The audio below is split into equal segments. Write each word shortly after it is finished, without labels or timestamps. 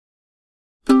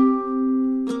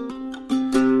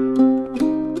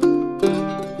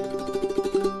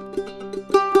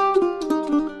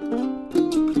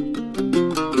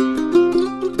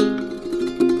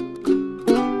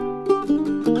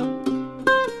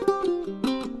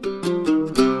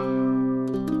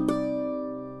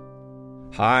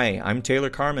Hi, I'm Taylor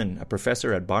Carman, a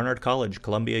professor at Barnard College,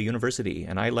 Columbia University,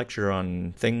 and I lecture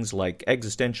on things like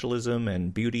existentialism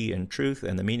and beauty and truth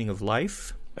and the meaning of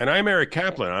life. And I'm Eric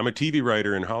Kaplan. I'm a TV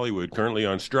writer in Hollywood, currently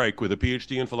on strike with a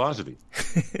PhD in philosophy.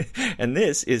 And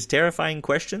this is Terrifying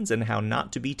Questions and How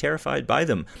Not to Be Terrified by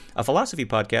Them, a philosophy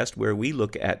podcast where we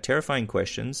look at terrifying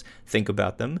questions, think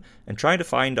about them, and try to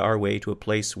find our way to a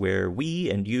place where we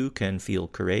and you can feel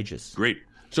courageous. Great.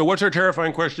 So what's our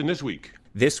terrifying question this week?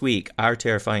 This week, our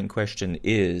terrifying question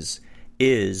is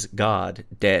God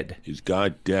dead? Is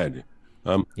God dead?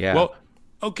 Yeah. Well,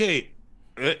 okay,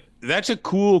 that's a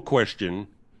cool question.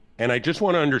 And I just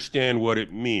want to understand what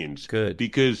it means. Good.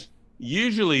 Because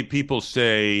usually people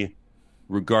say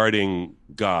regarding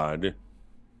God,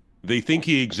 they think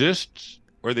he exists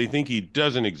or they think he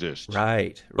doesn't exist.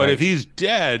 Right. But if he's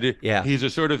dead, Yeah. he's a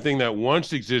sort of thing that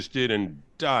once existed and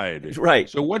died. Right.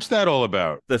 So what's that all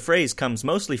about? The phrase comes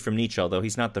mostly from Nietzsche, although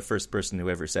he's not the first person who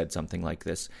ever said something like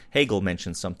this. Hegel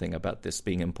mentions something about this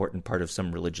being an important part of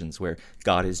some religions where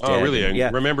God is dead. Oh, really? And yeah.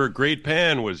 remember, Great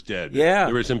Pan was dead. Yeah.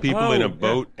 There were some people in a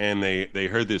boat, and they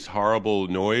heard this horrible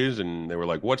noise, and they were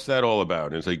like, what's that all about?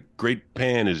 And it's like, Great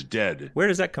Pan is dead. Where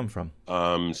does that come from?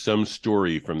 Some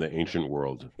story from the ancient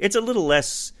world. It's a little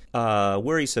less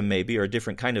worrisome, maybe, or a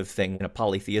different kind of thing in a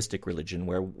polytheistic religion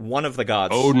where one of the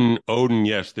gods... Odin,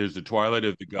 yes. There's the twilight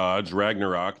of the gods,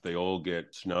 Ragnarok. They all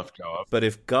get snuffed off. But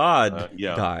if God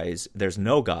dies, there's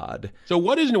no God. So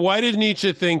why does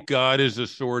Nietzsche think God is a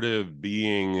sort of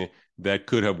being that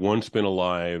could have once been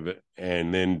alive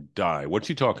and then die? What's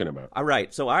he talking about? All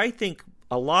right. So I think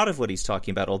a lot of what he's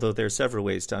talking about, although there are several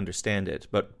ways to understand it,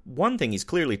 but one thing he's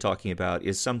clearly talking about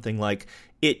is something like,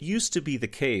 it used to be the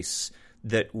case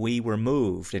that we were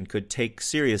moved and could take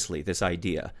seriously this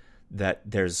idea that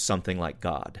there's something like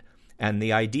God. And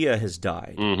the idea has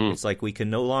died. Mm-hmm. It's like we can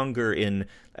no longer, in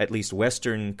at least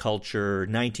Western culture,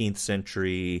 19th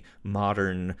century,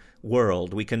 modern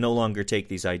world, we can no longer take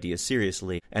these ideas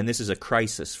seriously. And this is a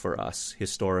crisis for us,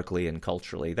 historically and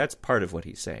culturally. That's part of what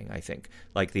he's saying, I think.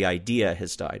 Like, the idea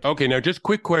has died. Okay, now just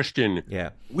quick question. Yeah.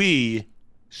 We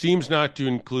seems not to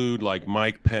include, like,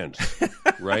 Mike Pence,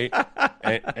 right?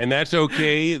 And that's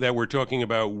okay that we're talking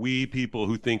about we people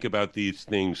who think about these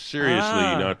things seriously,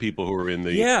 not people who are in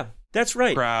the that's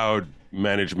right. crowd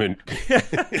management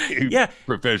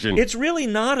profession. It's really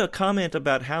not a comment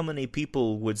about how many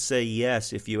people would say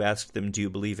yes if you asked them, do you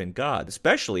believe in God?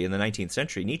 Especially in the 19th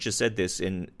century. Nietzsche said this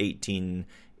in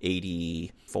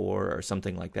 1884 or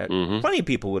something like that. Mm-hmm. Plenty of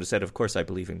people would have said, of course I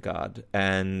believe in God.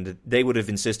 And they would have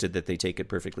insisted that they take it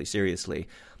perfectly seriously.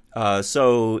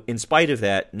 So in spite of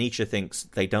that, Nietzsche thinks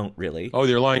they don't really. Oh,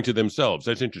 they're lying to themselves.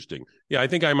 That's interesting. Yeah, I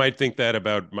think I might think that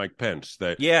about Mike Pence.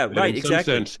 That right, in some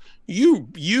exactly. sense,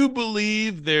 you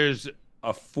believe there's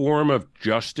a form of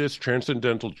justice,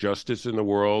 transcendental justice in the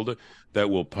world that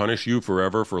will punish you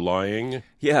forever for lying?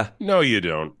 Yeah. No, you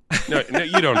don't. No,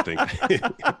 you don't think.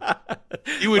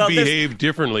 You would behave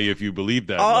differently if you believed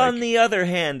that. On the other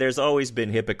hand, there's always been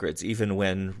hypocrites, even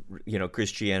when,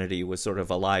 Christianity was sort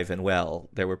of alive and well.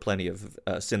 There were plenty of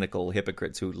cynical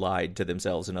hypocrites who lied to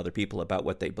themselves and other people about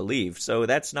what they believed. So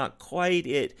that's not quite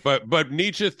it. But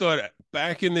Nietzsche thought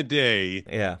back in the day,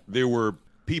 there were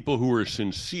people who were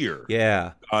sincere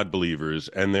God believers,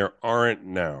 and there aren't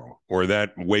now, or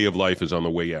that way of life is on the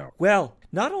way out. Well,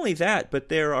 not only that, but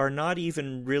there are not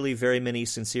even really very many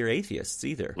sincere atheists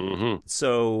either. Mm-hmm.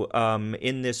 So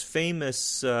in this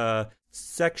famous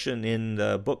section in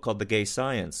the book called The Gay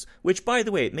Science, which, by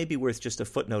the way, it may be worth just a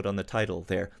footnote on the title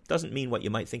there, doesn't mean what you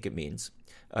might think it means,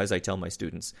 as I tell my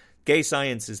students. Gay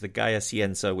science is the Gaia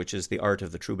Scienza, which is the art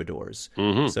of the troubadours.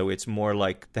 Mm-hmm. So it's more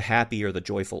like the happy or the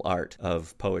joyful art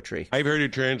of poetry. I've heard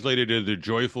it translated as the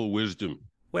joyful wisdom.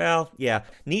 Well, yeah.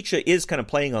 Nietzsche is kind of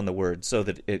playing on the word so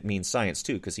that it means science,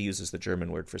 too, because he uses the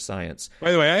German word for science.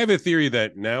 By the way, I have a theory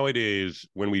that nowadays,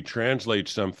 when we translate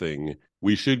something,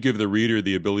 we should give the reader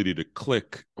the ability to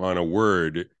click on a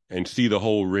word and see the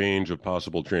whole range of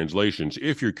possible translations,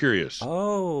 if you're curious.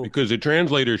 Oh. Because a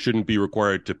translator shouldn't be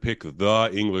required to pick the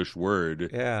English word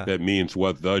that means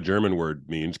what the German word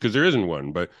means, because there isn't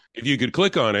one. But if you could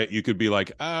click on it, you could be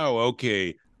like, oh,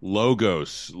 okay,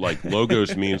 logos. Like,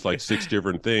 logos means like 6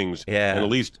 different things. Yeah. And at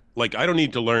least, like, I don't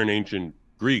need to learn ancient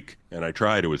Greek, and I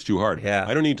tried. It was too hard. Yeah.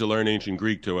 I don't need to learn ancient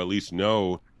Greek to at least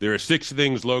know there are 6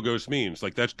 things logos means.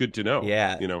 Like, that's good to know.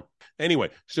 Yeah. Anyway,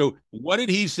 so what did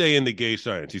he say in The Gay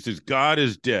Science? He says, God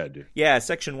is dead. Yeah,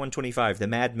 section 125, the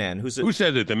madman. Who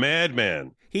said it? The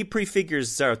madman. He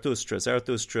prefigures Zarathustra.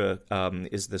 Zarathustra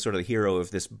is the sort of hero of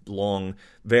this long,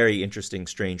 very interesting,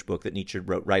 strange book that Nietzsche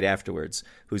wrote right afterwards,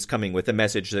 who's coming with the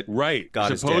message that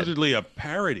God is dead. Supposedly a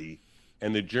parody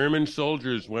and the German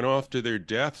soldiers went off to their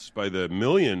deaths by the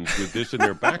millions with this in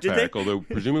their backpack, although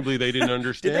presumably they didn't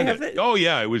understand Did they have it. that? Oh,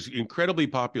 yeah, it was incredibly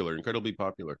popular.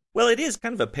 Well, it is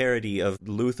kind of a parody of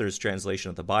Luther's translation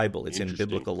of the Bible. It's in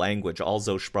biblical language,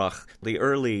 also sprach. The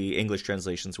early English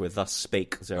translations were thus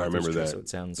spake Zarathustra, I remember that. so it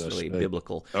sounds Thus really spake.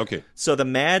 biblical. Okay. So the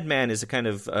madman is a kind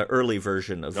of early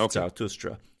version of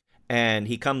Zarathustra. And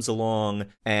he comes along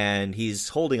and he's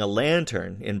holding a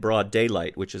lantern in broad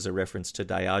daylight, which is a reference to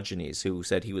Diogenes, who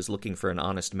said he was looking for an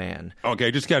honest man. Okay,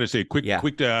 I just got to say, quick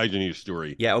Diogenes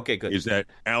story. Yeah, okay, good. Is that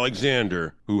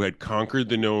Alexander, who had conquered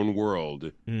the known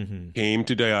world, came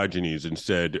to Diogenes and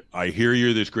said, I hear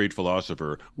you're this great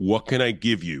philosopher. What can I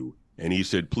give you? And he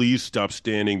said, please stop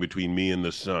standing between me and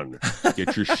the sun.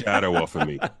 Get your shadow off of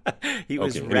me. He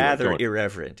was rather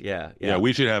irreverent. Yeah. Yeah,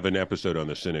 we should have an episode on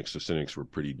the Cynics. The Cynics were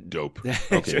pretty dope.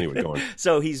 Okay, anyway, go on.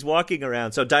 So he's walking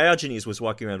around. So Diogenes was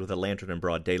walking around with a lantern in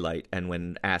broad daylight. And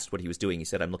when asked what he was doing, he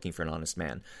said, I'm looking for an honest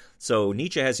man. So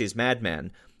Nietzsche has his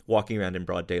madman walking around in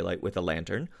broad daylight with a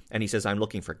lantern. And he says, I'm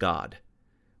looking for God.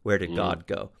 Where did God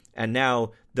go? And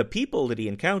now the people that he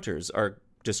encounters are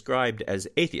described as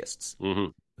atheists.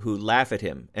 Who laugh at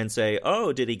him and say,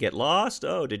 oh, did he get lost?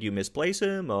 Oh, did you misplace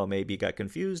him? Oh, maybe he got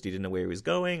confused. He didn't know where he was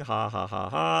going. Ha, ha, ha,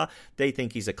 ha. They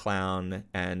think he's a clown,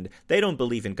 and they don't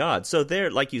believe in God. So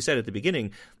they're, like you said at the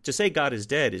beginning, to say God is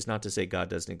dead is not to say God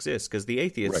doesn't exist, because the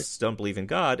atheists don't believe in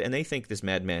God, and they think this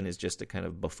madman is just a kind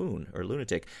of buffoon or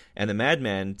lunatic. And the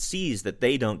madman sees that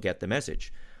they don't get the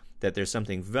message, that there's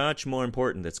something much more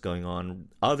important that's going on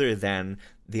other than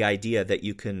the idea that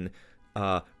you can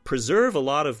preserve a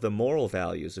lot of the moral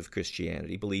values of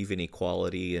Christianity, believe in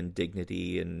equality and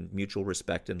dignity and mutual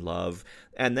respect and love,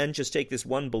 and then just take this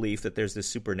one belief that there's this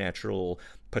supernatural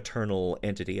paternal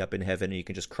entity up in heaven, and you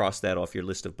can just cross that off your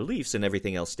list of beliefs and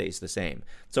everything else stays the same.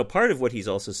 So part of what he's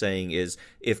also saying is,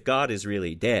 if God is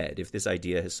really dead, if this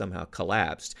idea has somehow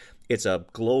collapsed, it's a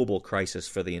global crisis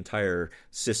for the entire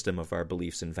system of our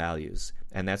beliefs and values.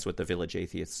 And that's what the village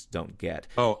atheists don't get.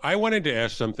 Oh, I wanted to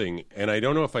ask something, and I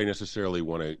don't know if I necessarily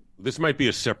want to. This might be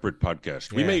a separate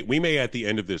podcast. Yeah. We may at the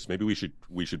end of this, maybe we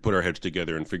should put our heads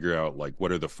together and figure out like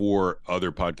what are the 4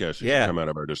 other podcasts that should come out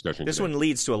of our discussion. This one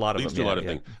leads to a lot of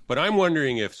things. But I'm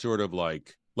wondering if sort of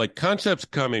like concepts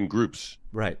come in groups,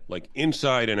 right? Like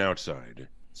inside and outside.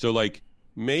 So like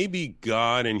maybe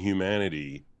God and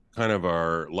humanity kind of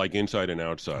are like inside and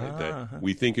outside, that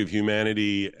we think of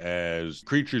humanity as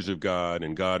creatures of God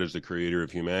and God as the creator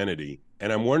of humanity.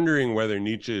 And I'm wondering whether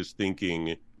Nietzsche is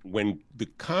thinking when the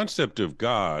concept of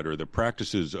God or the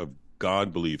practices of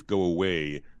God belief go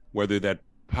away, whether that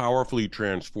powerfully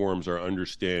transforms our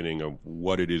understanding of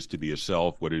what it is to be a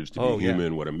self, what it is to be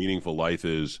human, what a meaningful life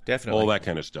is, all that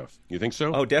kind of stuff. You think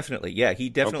so? Oh, definitely. Yeah, he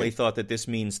definitely thought that this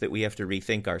means that we have to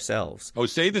rethink ourselves. Oh,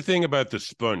 say the thing about the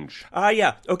sponge.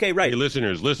 Yeah. Okay, right. Hey,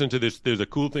 listeners, listen to this. There's a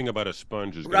cool thing about a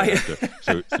sponge. Is right.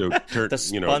 So turn, the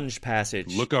sponge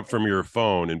passage. Look up from your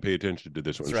phone and pay attention to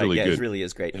this one. That's it's right. really good. It really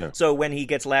is great. Yeah. So when he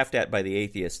gets laughed at by the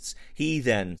atheists, he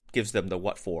then gives them the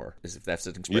what for, as if that's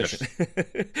an expression,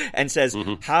 and says,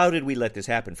 how did we let this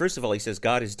happen? First of all, he says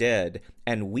God is dead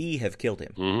and we have killed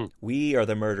him. We are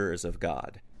the murderers of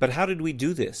God. But how did we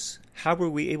do this? How were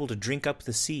we able to drink up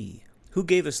the sea? Who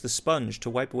gave us the sponge to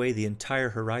wipe away the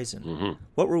entire horizon?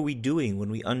 What were we doing when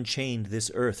we unchained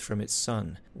this earth from its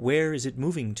sun? Where is it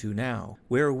moving to now?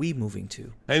 Where are we moving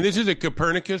to? And this is a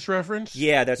Copernicus reference?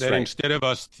 Yeah, that's right. Instead of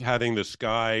us having the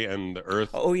sky and the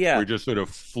earth, we're just sort of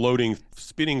floating,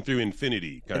 spinning through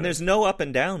infinity. And there's no up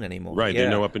and down anymore. Right,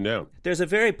 there's no up and down. There's a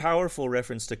very powerful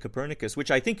reference to Copernicus,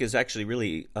 which I think is actually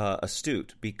really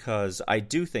astute, because I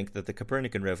do think that the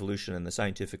Copernican revolution and the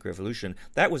scientific revolution,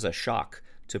 that was a shock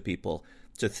to people,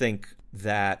 to think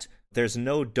that there's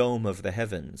no dome of the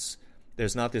heavens.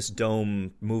 There's not this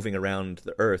dome moving around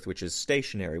the earth, which is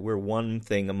stationary. We're one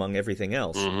thing among everything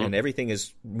else. And everything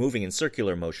is moving in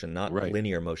circular motion, not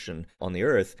linear motion on the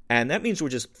earth. And that means we're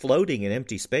just floating in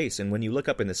empty space. And when you look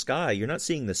up in the sky, you're not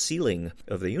seeing the ceiling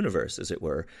of the universe, as it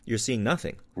were. You're seeing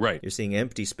nothing. Right. You're seeing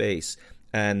empty space.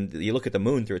 And you look at the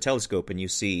moon through a telescope and you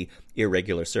see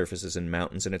irregular surfaces and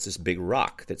mountains, and it's this big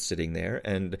rock that's sitting there.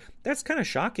 And that's kind of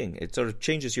shocking. It sort of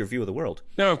changes your view of the world.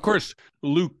 Now, of course,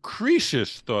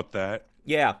 Lucretius thought that.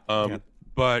 Yeah.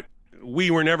 But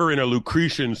we were never in a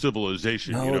Lucretian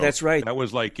civilization. No, that's right. That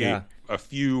was like a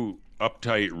few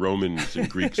uptight Romans and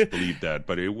Greeks believed that,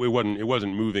 but it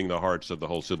wasn't moving the hearts of the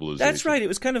whole civilization. That's right. It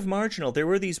was kind of marginal. There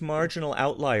were these marginal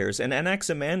outliers, and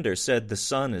Anaximander said the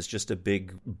sun is just a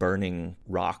big burning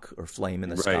rock or flame in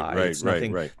the sky. It's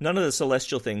nothing. None of the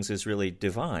celestial things is really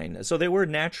divine. So there were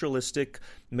naturalistic,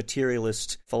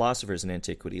 materialist philosophers in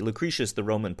antiquity. Lucretius, the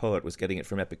Roman poet, was getting it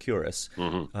from Epicurus.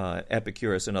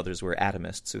 Epicurus and others were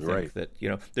atomists who think that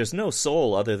there's no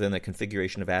soul other than the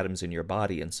configuration of atoms in your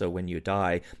body, and so when you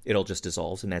die, it'll just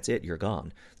dissolves, and that's it. You're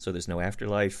gone. So there's no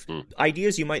afterlife.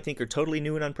 Ideas you might think are totally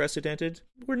new and unprecedented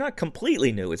were not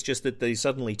completely new. It's just that they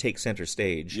suddenly take center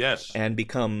stage and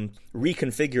become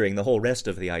reconfiguring the whole rest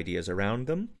of the ideas around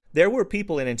them. There were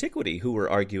people in antiquity who were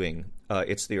arguing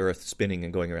it's the Earth spinning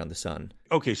and going around the sun.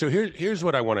 Okay, so here's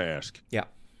what I want to ask. Yeah.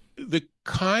 The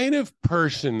kind of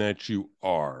person that you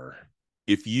are,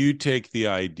 if you take the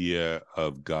idea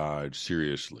of God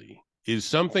seriously, is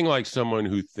something like someone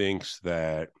who thinks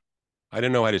that, I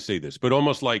don't know how to say this, but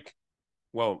almost like,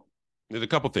 well, there's a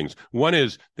couple things. One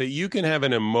is that you can have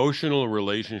an emotional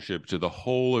relationship to the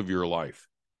whole of your life,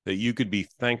 that you could be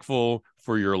thankful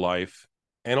for your life,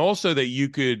 and also that you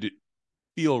could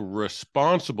feel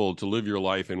responsible to live your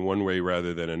life in one way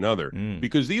rather than another.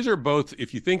 Because these are both,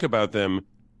 if you think about them,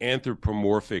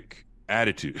 anthropomorphic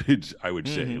attitudes, I would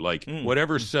say.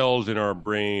 Whatever cells in our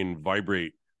brain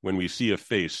vibrate when we see a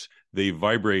face, they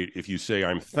vibrate if you say,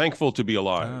 I'm thankful to be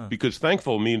alive. Because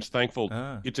thankful means thankful.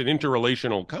 It's an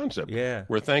interrelational concept.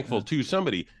 We're thankful to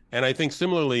somebody. And I think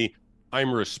similarly,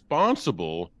 I'm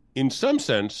responsible in some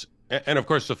sense. And of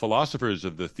course, the philosophers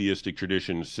of the theistic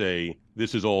tradition say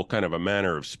this is all kind of a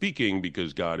manner of speaking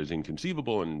because God is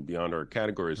inconceivable and beyond our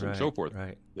categories and so forth.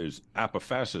 There's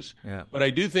apophasis. But I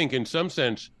do think in some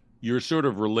sense, you're sort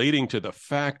of relating to the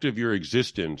fact of your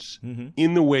existence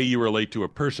in the way you relate to a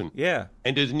person.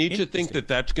 And does Nietzsche think that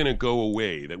that's going to go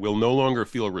away, that we'll no longer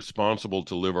feel responsible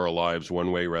to live our lives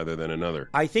one way rather than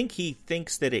another? I think he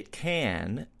thinks that it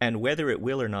can, and whether it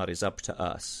will or not is up to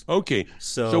us. Okay.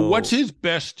 So what's his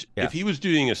best, if he was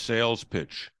doing a sales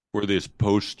pitch for this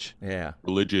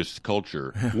post-religious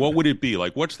culture, what would it be?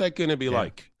 Like, what's that going to be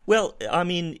like? Well, I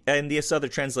mean, and this other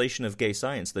translation of gay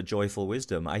science, the joyful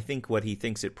wisdom, I think what he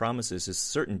thinks it promises is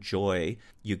certain joy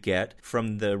you get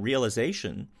from the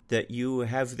realization that you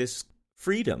have this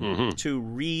freedom to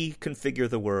reconfigure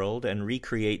the world and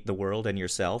recreate the world and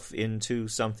yourself into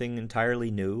something entirely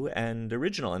new and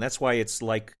original. And that's why it's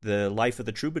like the life of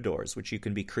the troubadours, which you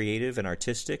can be creative and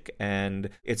artistic, and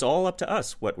it's all up to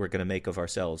us what we're going to make of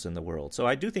ourselves in the world. So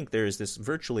I do think there is this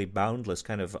virtually boundless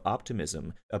kind of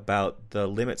optimism about the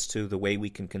limits to the way we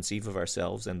can conceive of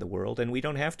ourselves and the world, and we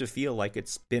don't have to feel like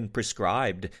it's been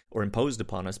prescribed or imposed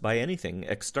upon us by anything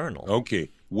external.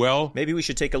 Okay. Well, maybe we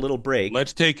should take a little break.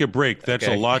 Let's take a break. That's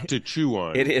a lot to chew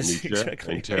on. It is, Nietzsche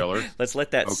exactly. And Taylor. Let's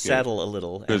let that settle a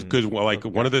little. Because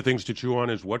one of the things to chew on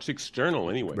is what's external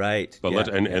anyway. Right. But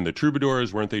and the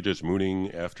troubadours, weren't they just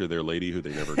mooning after their lady who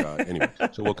they never got? Anyway,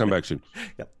 so we'll come back soon.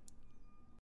 Yep.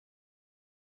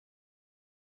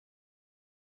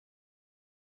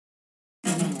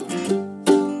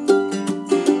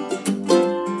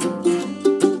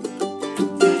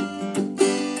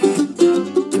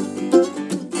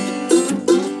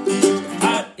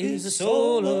 Is the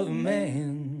soul of a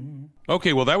man.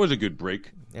 Okay, well, that was a good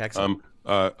break. Excellent.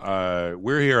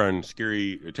 We're here on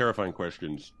Terrifying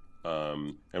Questions,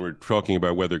 and we're talking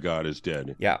about whether God is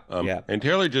dead. And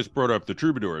Taylor just brought up the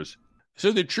troubadours.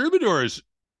 So the troubadours,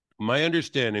 my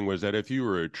understanding was that if you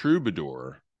were a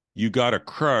troubadour, you got a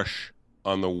crush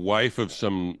on the wife of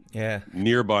some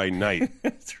nearby knight.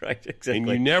 That's right, exactly. And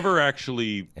you never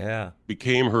actually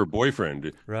became her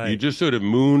boyfriend. Right. You just sort of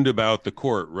mooned about the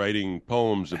court writing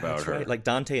poems about her. Right, like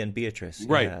Dante and Beatrice.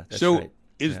 Right. Yeah, so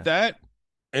is that,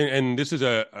 and this is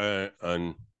an I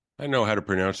don't know how to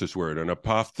pronounce this word, an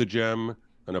apophthegm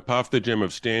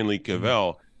of Stanley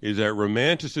Cavell, is that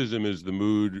romanticism is the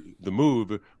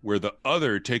move where the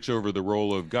other takes over the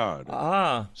role of God.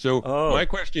 My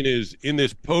question is, in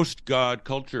this post-God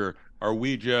culture, are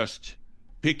we just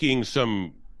picking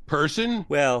some person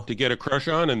to get a crush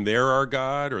on and they're our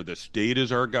God, or the state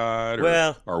is our God,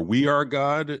 or are we our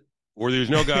God? Or there's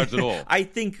no gods at all? I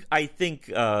think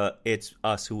it's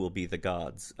us who will be the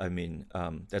gods. I mean,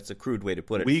 that's a crude way to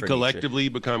put it. We collectively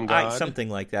become God? Something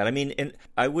like that. I mean, and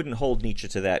I wouldn't hold Nietzsche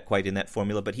to that quite in that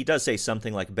formula, but he does say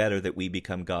something like better that we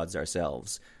become gods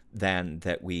ourselves than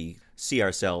that we see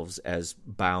ourselves as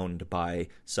bound by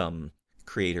some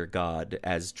creator god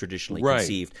as traditionally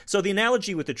conceived. So the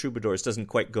analogy with the troubadours doesn't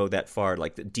quite go that far,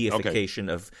 like the deification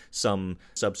of some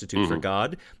substitute for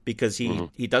God, because he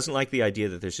doesn't like the idea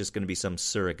that there's just going to be some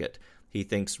surrogate He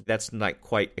thinks that's not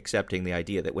quite accepting the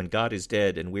idea that when God is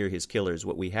dead and we're his killers,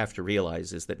 what we have to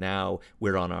realize is that now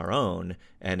we're on our own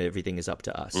and everything is up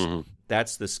to us. Mm-hmm.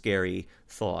 That's the scary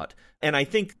thought. And I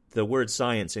think the word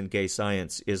science in gay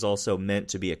science is also meant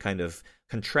to be a kind of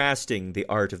contrasting the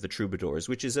art of the troubadours,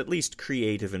 which is at least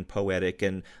creative and poetic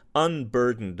and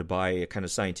unburdened by a kind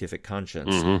of scientific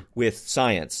conscience, mm-hmm. with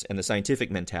science and the scientific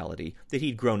mentality that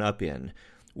he'd grown up in,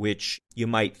 which you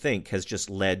might think has just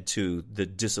led to the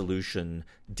dissolution,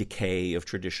 decay of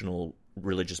traditional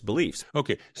religious beliefs.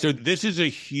 Okay, so this is a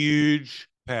huge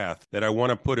path that I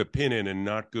want to put a pin in and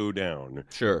not go down.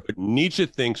 Sure. But Nietzsche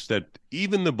thinks that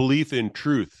even the belief in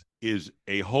truth is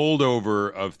a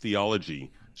holdover of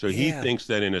theology. So he thinks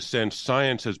that, in a sense,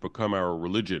 science has become our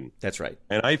religion. That's right.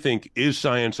 And I think Is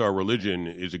Science Our Religion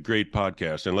is a great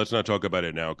podcast. And let's not talk about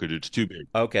it now because it's too big.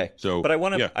 Okay. So, but I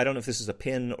want to, I don't know if this is a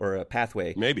pin or a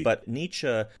pathway. Maybe. But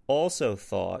Nietzsche also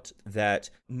thought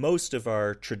that most of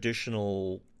our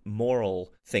traditional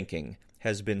moral thinking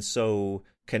has been so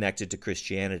connected to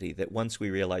Christianity that once we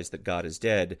realize that God is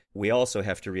dead, we also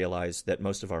have to realize that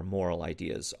most of our moral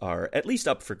ideas are at least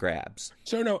up for grabs.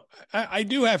 So, no, I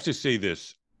do have to say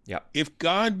this. Yeah. If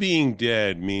God being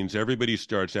dead means everybody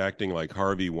starts acting like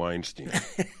Harvey Weinstein,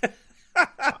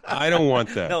 I don't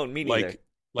want that. No, me neither.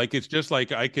 Like it's just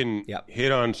like I can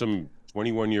hit on some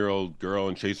 21-year-old girl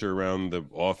and chase her around the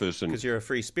office, and because you're a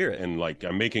free spirit, and like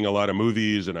I'm making a lot of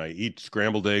movies and I eat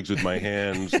scrambled eggs with my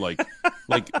hands, like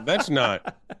that's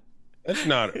not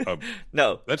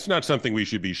that's not something we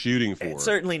should be shooting for. It's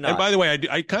certainly not. And by the way,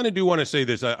 I kind of do want to say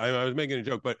this. I was making a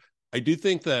joke, but I do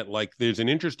think that like there's an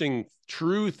interesting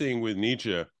true thing with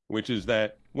Nietzsche, which is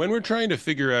that when we're trying to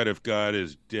figure out if God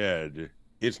is dead,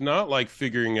 it's not like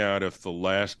figuring out if the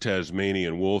last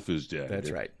Tasmanian wolf is dead. That's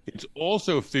right. It's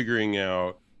also figuring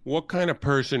out what kind of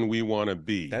person we want to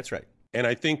be. That's right. And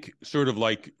I think sort of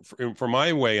like for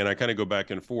my way, and I kind of go back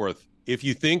and forth, if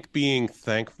you think being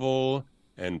thankful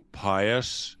and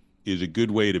pious is a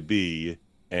good way to be,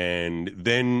 and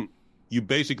then you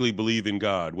basically believe in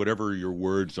God, whatever your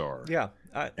words are. Yeah.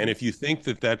 And if you think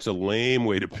that that's a lame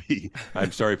way to be,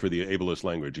 I'm sorry for the ableist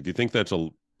language. If you think that's a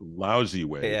lousy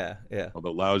way,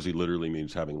 although lousy literally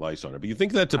means having lice on it, but you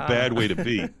think that's a bad way to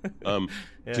be,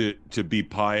 to be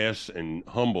pious and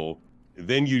humble,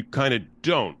 then you kind of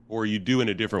don't, or you do in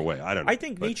a different way. I don't know. I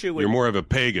think Nietzsche would. You're more of a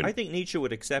pagan. I think Nietzsche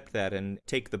would accept that and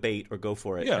take the bait or go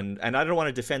for it. Yeah. And I don't want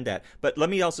to defend that. But let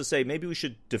me also say, maybe we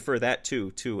should defer that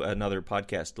to another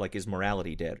podcast, like Is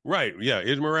Morality Dead? Right. Yeah.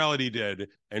 Is morality dead?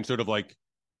 And sort of like,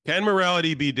 can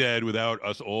morality be dead without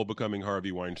us all becoming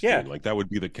Harvey Weinstein? Yeah. Like that would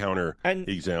be the counter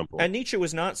example. And Nietzsche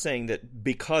was not saying that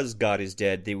because God is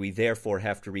dead, that we therefore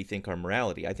have to rethink our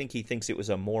morality. I think he thinks it was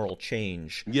a moral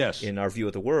change in our view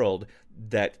of the world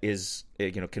that is,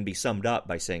 can be summed up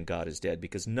by saying God is dead,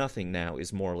 because nothing now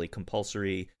is morally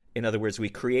compulsory. In other words, we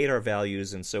create our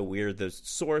values, and so we're the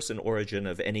source and origin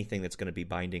of anything that's going to be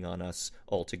binding on us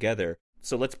altogether.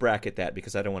 So let's bracket that,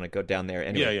 because I don't want to go down there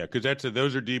anyway. Yeah, because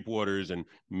those are deep waters, and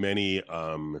many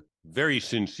very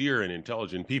sincere and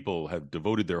intelligent people have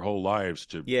devoted their whole lives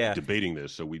to debating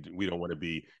this. So we don't want to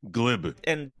be glib.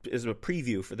 And as a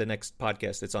preview for the next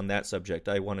podcast that's on that subject,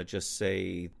 I want to just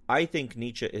say I think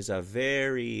Nietzsche is a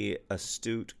very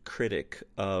astute critic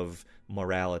of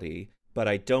morality, but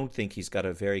I don't think he's got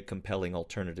a very compelling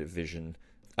alternative vision.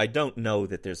 I don't know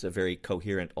that there's a very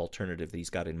coherent alternative that he's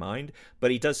got in mind,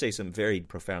 but he does say some very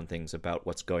profound things about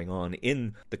what's going on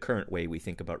in the current way we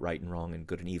think about right and wrong and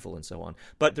good and evil and so on.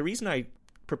 But the reason I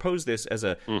propose this as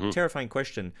a terrifying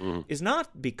question is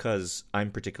not because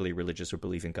I'm particularly religious or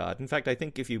believe in God. In fact, I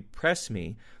think if you press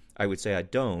me, I would say I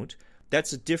don't.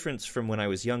 That's a difference from when I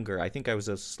was younger. I think I was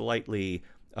a slightly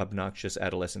obnoxious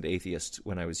adolescent atheist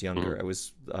when I was younger. I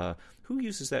was who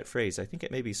uses that phrase? I think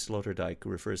it may be Sloterdijk, who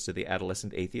refers to the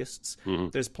adolescent atheists.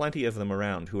 There's plenty of them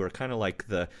around who are kind of like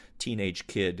the teenage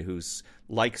kid who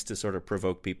likes to sort of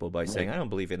provoke people by saying, I don't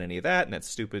believe in any of that, and that's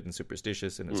stupid and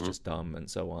superstitious, and it's just dumb,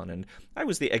 and so on. And I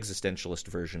was the existentialist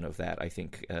version of that, I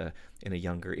think, in a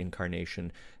younger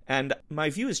incarnation. And my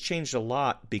view has changed a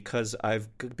lot because I've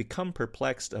become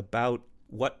perplexed about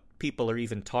what people are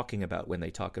even talking about when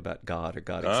they talk about God or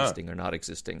God existing or not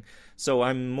existing. So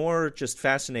I'm more just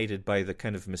fascinated by the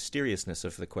kind of mysteriousness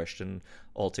of the question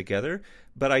altogether.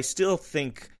 But I still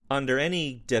think under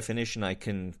any definition I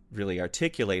can really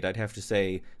articulate, I'd have to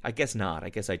say, I guess not. I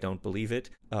guess I don't believe it.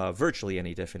 Virtually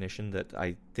any definition that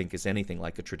I think is anything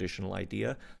like a traditional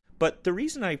idea. But the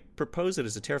reason I propose it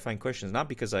as a terrifying question is not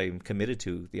because I'm committed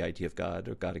to the idea of God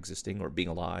or God existing or being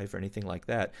alive or anything like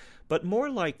that, but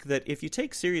more like that if you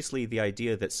take seriously the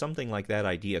idea that something like that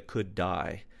idea could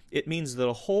die, it means that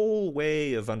a whole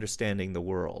way of understanding the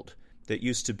world that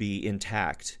used to be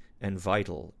intact and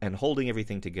vital and holding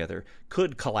everything together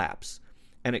could collapse,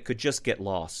 and it could just get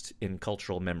lost in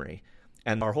cultural memory.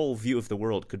 And our whole view of the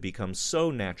world could become so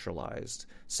naturalized,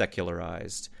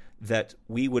 secularized, that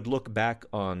we would look back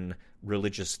on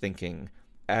religious thinking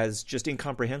as just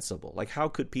incomprehensible. Like, how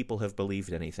could people have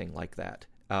believed anything like that?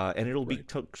 And it'll be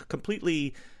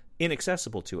completely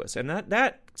inaccessible to us. And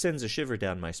that sends a shiver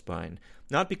down my spine.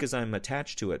 Not because I'm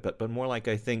attached to it, but more like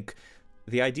I think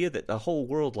the idea that a whole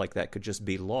world like that could just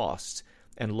be lost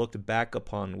and looked back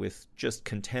upon with just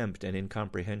contempt and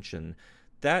incomprehension,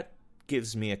 that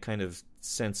gives me a kind of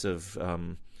sense of, I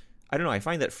don't know, I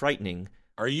find that frightening.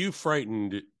 Are you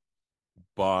frightened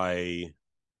by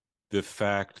the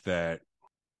fact that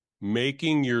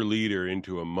making your leader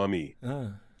into a mummy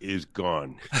is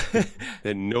gone?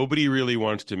 That nobody really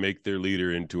wants to make their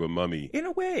leader into a mummy. In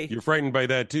a way. You're frightened by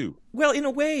that too. Well, in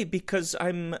a way, because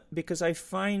I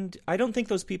don't think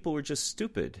those people were just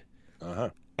stupid.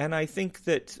 And I think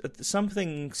that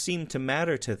something seemed to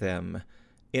matter to them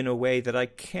in a way that I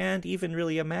can't even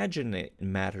really imagine it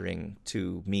mattering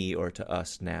to me or to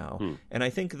us now. And I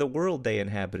think the world they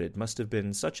inhabited must have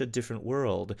been such a different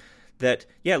world that,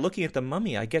 yeah, looking at the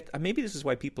mummy, maybe this is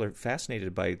why people are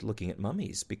fascinated by looking at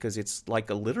mummies, because it's like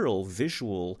a literal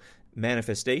visual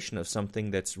manifestation of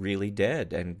something that's really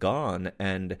dead and gone,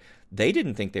 and they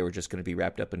didn't think they were just going to be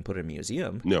wrapped up and put in a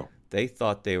museum. No. They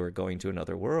thought they were going to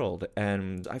another world,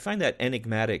 and I find that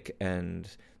enigmatic and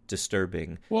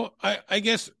disturbing. Well, I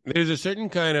guess there's a certain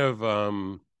kind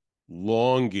of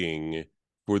longing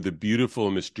for the beautiful,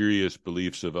 mysterious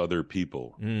beliefs of other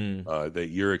people that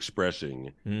you're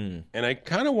expressing. And I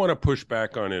kind of want to push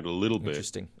back on it a little bit.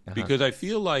 Interesting. Because I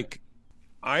feel like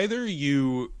either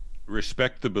you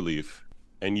respect the belief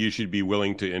and you should be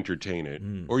willing to entertain it,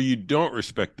 or you don't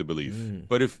respect the belief.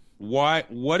 But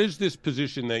what is this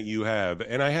position that you have?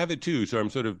 And I have it too, so I'm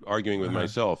sort of arguing with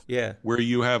myself. Yeah. Where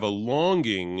you have a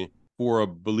longing for a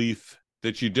belief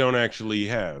that you don't actually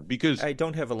have, because I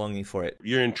don't have a longing for it.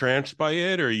 You're entranced by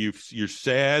it, or you're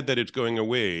sad that it's going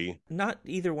away? Not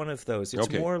either one of those. It's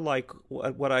more like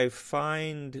what I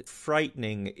find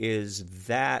frightening is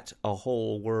that a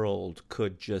whole world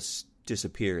could just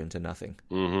disappear into nothing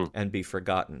and be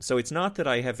forgotten. So it's not that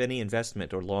I have any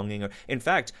investment or longing. In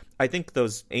fact, I think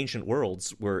those ancient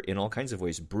worlds were in all kinds of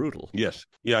ways brutal. Yes.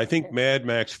 Yeah, I think Mad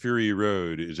Max Fury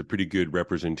Road is a pretty good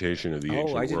representation of the ancient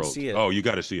world. I didn't see it. Oh, you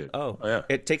got to see it. Oh, yeah.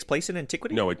 It takes place in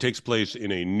antiquity? No, it takes place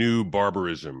in a new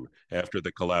barbarism after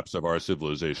the collapse of our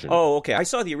civilization. Oh, okay. I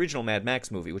saw the original Mad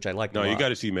Max movie, which I liked a lot. No, you got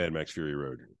to see Mad Max Fury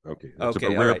Road. Okay. That's a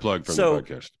rare plug from the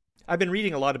podcast. I've been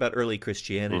reading a lot about early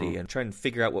Christianity and trying to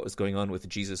figure out what was going on with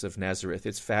Jesus of Nazareth.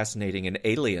 It's fascinating and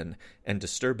alien and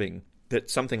disturbing that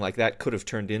something like that could have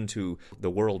turned into the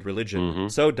world religion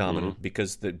so dominant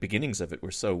because the beginnings of it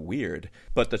were so weird.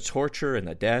 But the torture and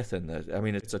the death and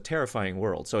it's a terrifying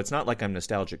world. So it's not like I'm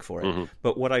nostalgic for it.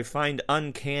 But what I find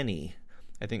uncanny,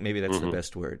 I think maybe that's the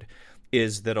best word,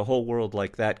 is that a whole world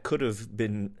like that could have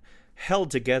been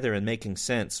held together and making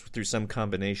sense through some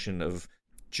combination of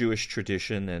Jewish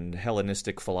tradition and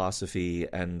Hellenistic philosophy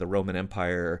and the Roman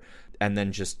Empire, and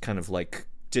then just kind of like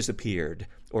disappeared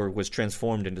or was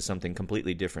transformed into something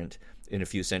completely different in a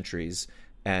few centuries.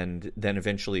 And then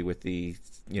eventually with the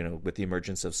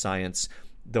emergence of science,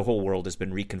 the whole world has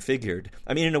been reconfigured.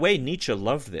 I mean, in a way, Nietzsche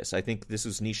loved this. I think this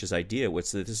was Nietzsche's idea,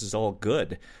 was that this is all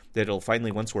good, that it'll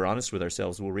finally, once we're honest with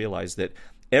ourselves, we'll realize that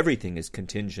everything is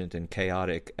contingent and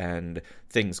chaotic and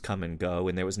things come and go,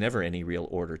 and there was never any real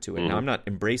order to it. Now, I'm not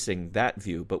embracing that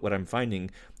view, but what I'm finding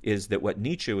is that what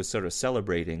Nietzsche was sort of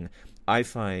celebrating, I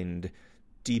find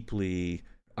deeply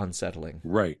unsettling.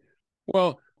 Right.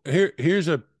 Well, here's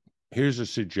a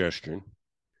suggestion.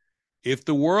 If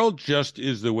the world just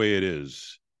is the way it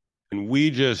is, and we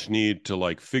just need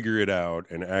to figure it out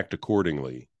and act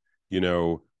accordingly,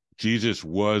 Jesus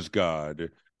was God,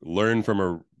 learn from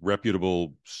a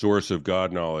reputable source of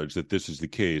God knowledge that this is the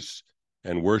case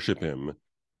and worship him,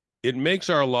 it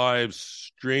makes our lives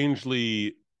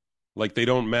strangely like they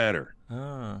don't matter.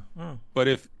 But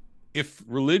if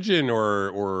religion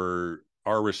or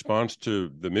our response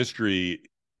to the mystery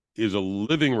is a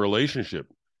living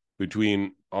relationship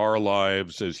between our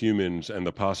lives as humans and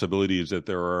the possibilities that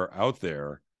there are out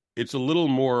there, it's a little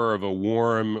more of a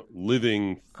warm,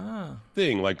 living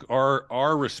thing. Like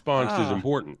our response is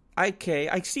important. Okay,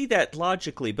 I see that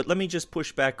logically, but let me just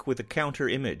push back with a counter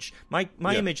image. My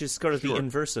image is sort of the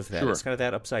inverse of that. It's kind of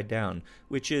that upside down,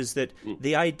 which is that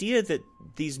the idea that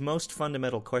these most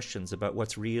fundamental questions about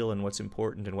what's real and what's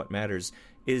important and what matters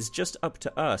is just up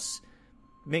to us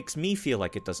makes me feel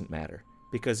like it doesn't matter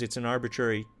because it's an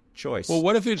arbitrary choice. Well,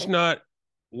 what if it's not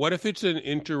what if it's an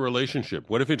interrelationship?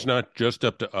 What if it's not just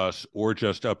up to us or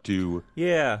just up to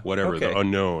whatever, the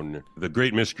unknown, the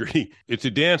great mystery? It's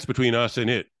a dance between us and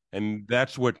it. And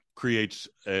that's what creates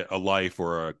a life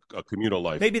or a communal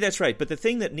life. Maybe that's right. But the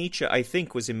thing that Nietzsche, I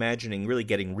think, was imagining really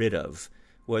getting rid of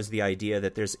was the idea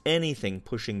that there's anything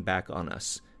pushing back on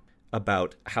us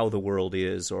about how the world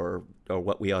is or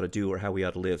what we ought to do or how we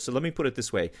ought to live. So let me put it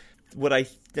this way. What I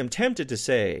am tempted to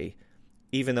say,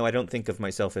 even though I don't think of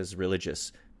myself as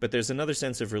religious, but there's another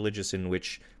sense of religious in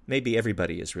which maybe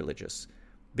everybody is religious,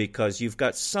 because you've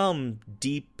got some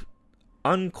deep,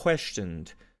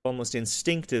 unquestioned, almost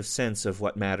instinctive sense of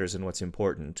what matters and what's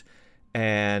important.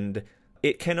 And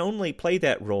it can only play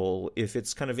that role if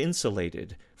it's kind of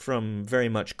insulated from very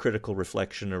much critical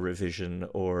reflection or revision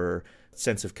or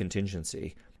sense of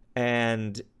contingency.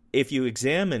 And if you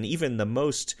examine even the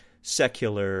most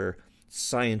secular,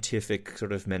 scientific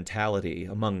sort of mentality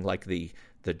among like the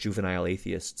juvenile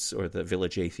atheists or the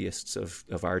village atheists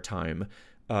of our time,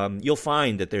 you'll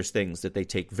find that there's things that they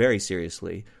take very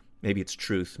seriously. Maybe it's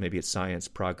truth, maybe it's science,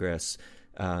 progress,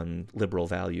 liberal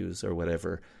values, or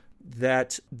whatever,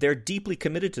 that they're deeply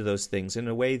committed to those things in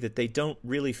a way that they don't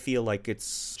really feel like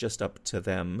it's just up to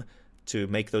them to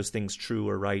make those things true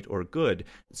or right or good.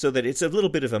 So that it's a little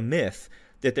bit of a myth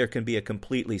that there can be a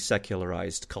completely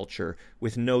secularized culture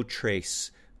with no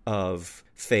trace of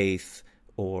faith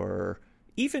or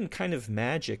even kind of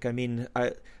magic. I mean,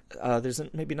 there's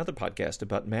maybe another podcast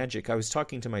about magic. I was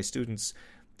talking to my students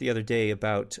the other day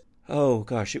about,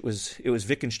 it was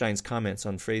Wittgenstein's comments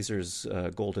on Fraser's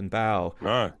Golden Bough.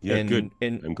 Good.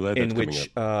 I'm glad that's in which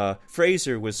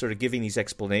Fraser was sort of giving these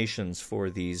explanations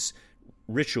for these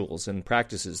rituals and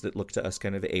practices that look to us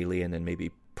kind of alien and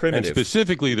maybe primitive. And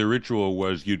specifically, the ritual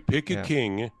was you'd pick a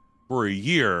king for a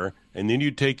year, and then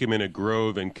you'd take him in a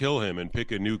grove and kill him and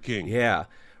pick a new king. Yeah.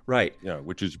 Right. Yeah,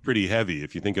 which is pretty heavy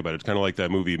if you think about it. It's kind of like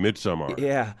that movie Midsommar.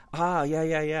 Yeah.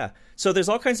 Yeah. So there's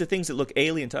all kinds of things that look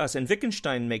alien to us. And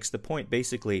Wittgenstein makes the point,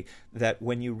 basically, that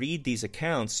when you read these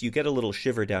accounts, you get a little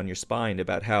shiver down your spine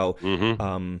about how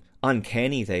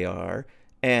uncanny they are.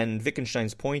 And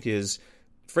Wittgenstein's point is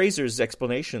Fraser's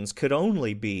explanations could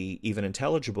only be even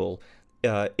intelligible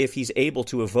if he's able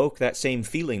to evoke that same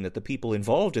feeling that the people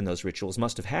involved in those rituals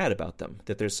must have had about them,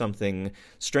 that there's something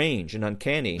strange and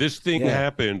uncanny. This thing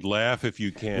happened. Laugh if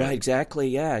you can. Right, exactly.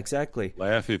 Yeah, exactly.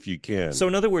 Laugh if you can. So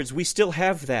in other words, we still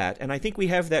have that, and I think we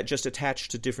have that just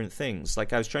attached to different things.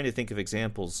 Like I was trying to think of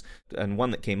examples, and one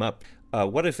that came up.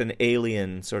 What if an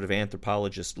alien sort of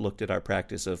anthropologist looked at our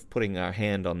practice of putting our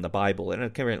hand on the Bible? And it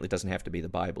apparently doesn't have to be the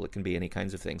Bible. It can be any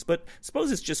kinds of things. But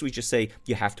suppose we just say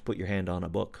you have to put your hand on a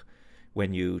book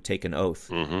when you take an oath.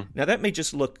 Now, that may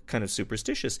just look kind of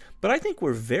superstitious, but I think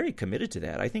we're very committed to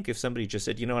that. I think if somebody just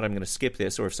said, you know what, I'm going to skip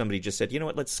this, or if somebody just said, you know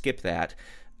what, let's skip that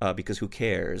because who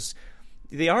cares?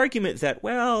 The argument that,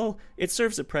 well, it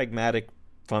serves a pragmatic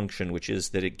function, which is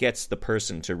that it gets the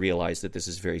person to realize that this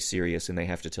is very serious and they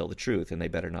have to tell the truth and they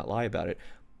better not lie about it.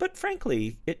 But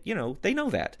frankly, they know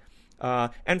that.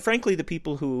 And frankly, the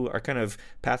people who are kind of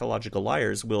pathological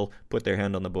liars will put their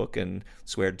hand on the book and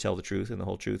swear to tell the truth and the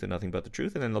whole truth and nothing but the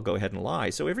truth, and then they'll go ahead and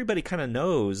lie. So everybody kind of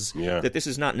knows that this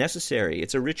is not necessary.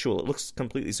 It's a ritual. It looks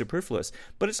completely superfluous.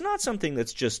 But it's not something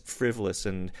that's just frivolous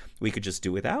and we could just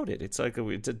do without it. It's like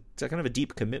it's a kind of a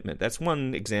deep commitment. That's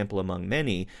one example among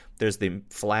many. There's the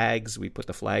flags. We put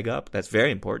the flag up. That's very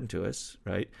important to us,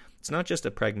 right? It's not just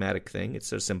a pragmatic thing. It's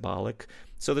so symbolic.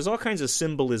 So there's all kinds of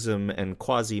symbolism and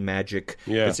quasi-magic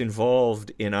that's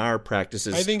involved in our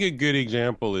practices. I think a good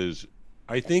example is,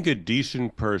 I think a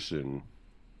decent person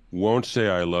won't say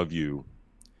I love you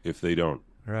if they don't.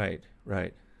 Right.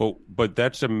 But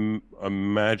that's a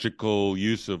magical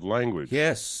use of language.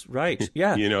 Yes, right,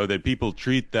 yeah. That people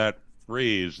treat that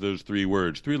phrase, those three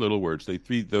words, three little words, they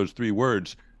treat those three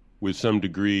words with some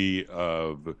degree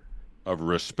of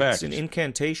respect. It's an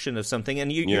incantation of something,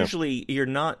 and usually,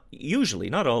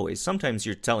 not always, sometimes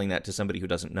you're telling that to somebody who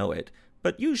doesn't know it,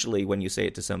 but usually when you say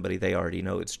it to somebody, they already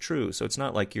know it's true, so it's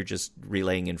not like you're just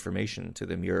relaying information to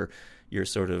them. You're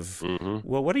sort of,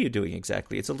 well, what are you doing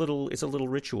exactly? It's a little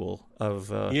ritual of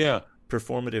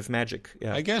performative magic.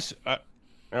 Yeah. I guess, all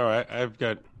right, I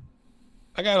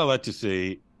got a lot to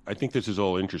say. I think this is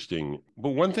all interesting, but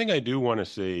one thing I do want to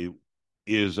say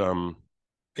is, I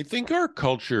think our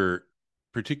culture,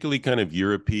 particularly kind of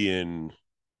European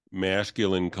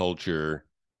masculine culture,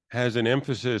 has an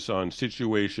emphasis on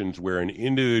situations where an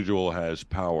individual has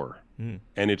power.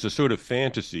 And it's a sort of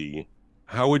fantasy.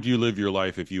 How would you live your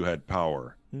life if you had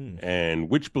power? And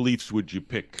which beliefs would you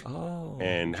pick?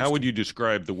 And how would you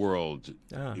describe the world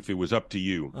if it was up to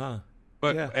you?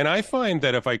 And I find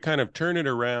that if I kind of turn it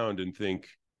around and think,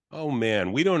 oh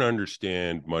man, we don't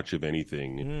understand much of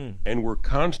anything. And we're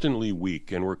constantly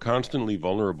weak, and we're constantly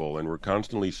vulnerable, and we're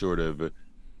constantly sort of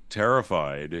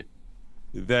terrified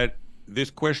that this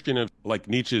question of, like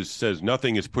Nietzsche says,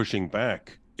 nothing is pushing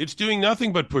back. It's doing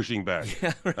nothing but pushing back.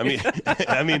 Yeah, right.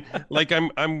 I mean, like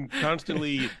I'm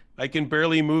constantly, I can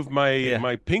barely move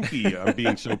my pinky. I'm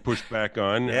being so pushed back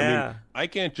on. Yeah. I mean, I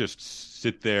can't just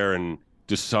sit there and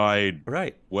decide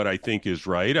what I think is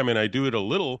right. I mean, I do it a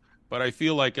little, but I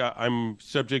feel like I'm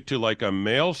subject to like a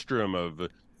maelstrom of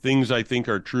things I think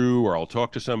are true, or I'll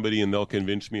talk to somebody and they'll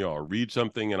convince me, or I'll read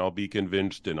something and I'll be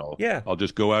convinced, and I'll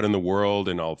just go out in the world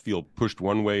and I'll feel pushed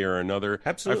one way or another.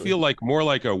 Absolutely. I feel like more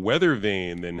like a weather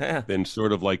vane than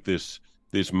sort of like this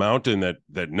mountain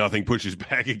that nothing pushes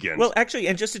back against. Well, actually,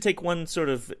 and just to take one sort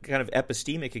of kind of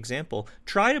epistemic example,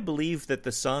 try to believe that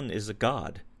the sun is a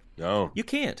god. No. You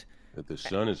can't. That the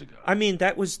sun is a god. I mean,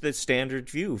 that was the standard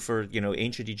view for,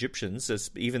 ancient Egyptians,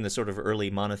 even the sort of early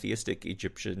monotheistic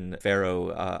Egyptian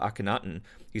pharaoh Akhenaten.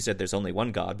 He said there's only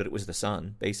one god, but it was the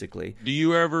sun, basically. Do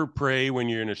you ever pray when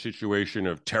you're in a situation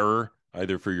of terror,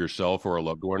 either for yourself or a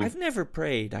loved one? I've never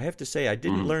prayed. I have to say, I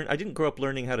didn't grow up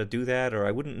learning how to do that, or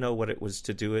I wouldn't know what it was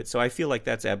to do it. So I feel like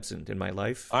that's absent in my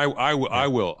life. I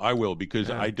will, because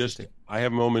I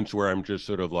have moments where I'm just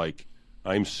sort of like,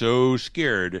 I'm so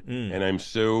scared and I'm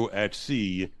so at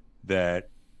sea that,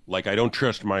 like, I don't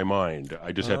trust my mind.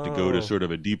 I just have to go to sort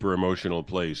of a deeper emotional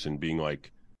place and being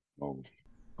like, oh,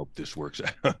 hope this works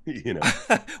out,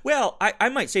 Well, I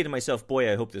might say to myself,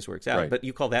 boy, I hope this works out. Right. But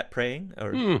you call that praying?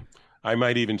 Or I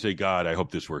might even say, God, I hope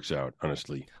this works out,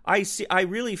 honestly. I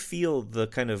really feel the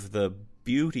kind of the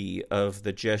beauty of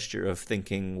the gesture of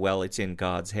thinking, well, it's in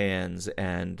God's hands,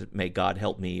 and may God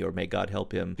help me, or may God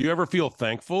help him. Do you ever feel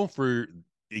thankful for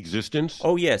existence?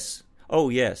 Oh, yes,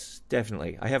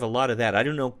 definitely. I have a lot of that. I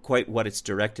don't know quite what it's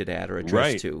directed at or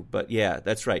addressed to, but yeah,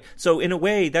 that's right. So in a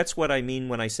way, that's what I mean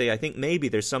when I say I think maybe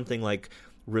there's something like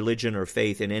religion or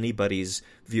faith in anybody's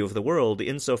view of the world,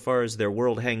 insofar as their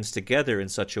world hangs together in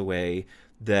such a way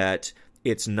that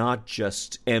it's not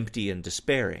just empty and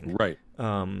despairing. Right.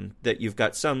 That you've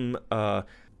got some... I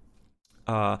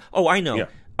know. Yeah.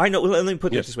 I know. Let me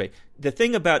put it this way. The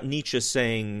thing about Nietzsche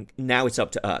saying, now it's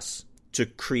up to us to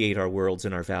create our worlds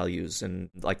and our values, and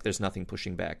like there's nothing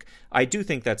pushing back. I do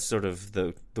think that's sort of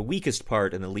the weakest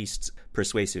part and the least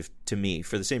persuasive to me,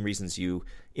 for the same reasons you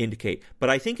indicate.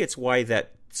 But I think it's why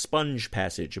that sponge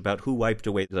passage about who wiped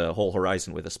away the whole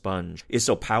horizon with a sponge is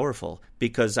so powerful,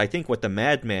 because I think what the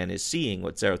madman is seeing,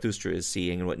 what Zarathustra is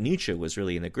seeing, and what Nietzsche was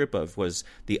really in the grip of, was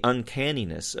the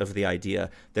uncanniness of the idea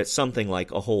that something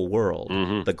like a whole world,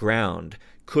 the ground,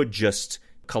 could just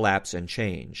collapse and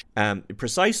change,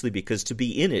 precisely because to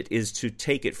be in it is to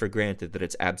take it for granted that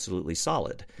it's absolutely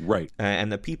solid. Right.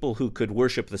 And the people who could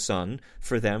worship the sun,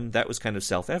 for them, that was kind of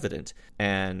self-evident.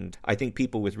 And I think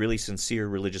people with really sincere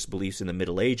religious beliefs in the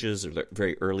Middle Ages or the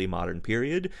very early modern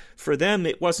period, for them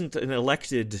it wasn't an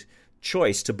elected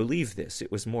choice to believe this.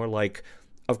 It was more like,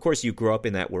 of course you grow up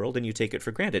in that world and you take it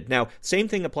for granted. Now, same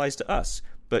thing applies to us,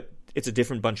 but it's a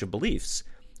different bunch of beliefs.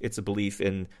 It's a belief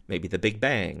in maybe the Big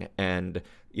Bang and,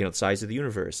 the size of the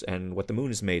universe and what the moon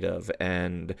is made of.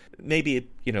 And maybe,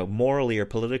 morally or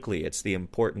politically, it's the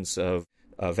importance of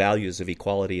values of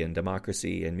equality and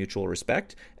democracy and mutual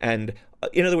respect. And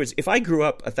in other words, if I grew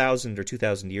up 1,000 or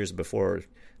 2,000 years before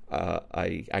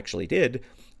I actually did,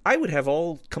 I would have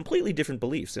all completely different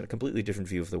beliefs and a completely different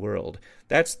view of the world.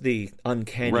 That's the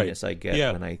uncanniness I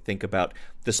get when I think about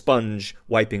the sponge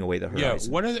wiping away the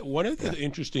horizon. Yeah, one of the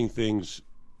interesting things,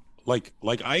 like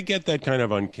I get that kind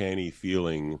of uncanny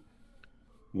feeling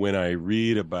when I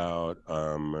read about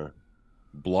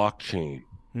blockchain.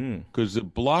 Because the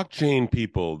blockchain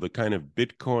people, the kind of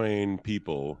Bitcoin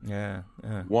people,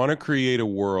 want to create a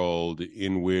world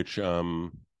in which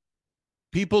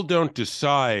people don't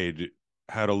decide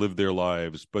how to live their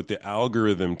lives, but the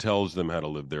algorithm tells them how to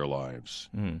live their lives.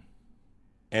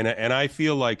 And I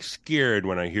feel like scared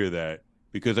when I hear that,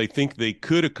 because I think they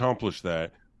could accomplish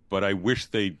that, but I wish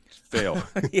they'd fail.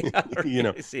 But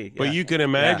you can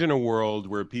imagine a world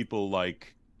where people,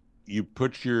 like, you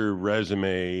put your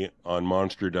resume on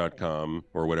monster.com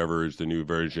or whatever is the new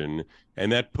version,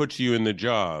 and that puts you in the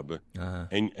job,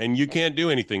 and you can't do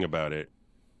anything about it.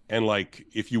 And like,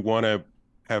 if you want to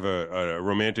have a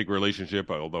romantic relationship,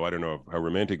 although I don't know how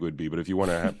romantic it would be, but if you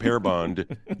want to have pair bond,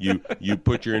 you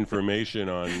put your information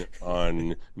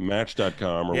on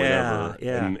match.com or whatever,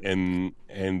 and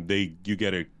you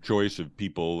get a choice of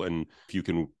people, and if you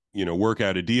can work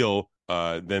out a deal,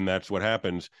 then that's what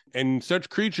happens. And such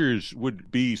creatures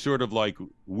would be sort of like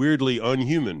weirdly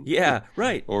unhuman. Yeah,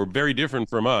 right. Or very different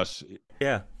from us.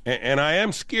 Yeah. And I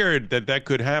am scared that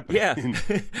could happen. Yeah.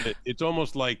 It's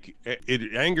almost like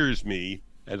it angers me,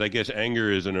 as I guess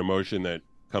anger is an emotion that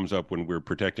comes up when we're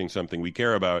protecting something we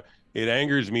care about. It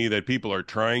angers me that people are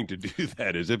trying to do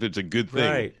that as if it's a good thing.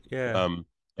 Right, yeah.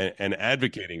 And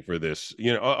advocating for this.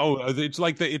 It's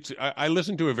like I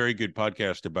listened to a very good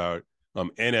podcast about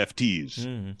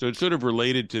NFTs. So it's sort of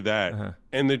related to that. Uh-huh.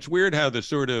 And it's weird how the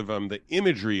sort of the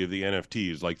imagery of the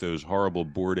NFTs, like those horrible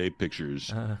Bored Ape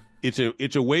pictures, Uh-huh.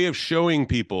 it's a way of showing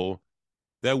people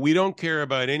that we don't care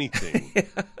about anything,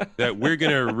 that we're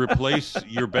going to replace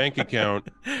your bank account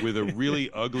with a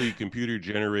really ugly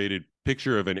computer-generated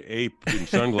picture of an ape in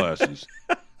sunglasses.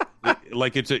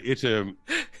 Like it's a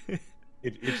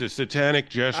satanic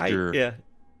gesture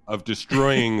of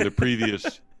destroying the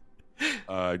previous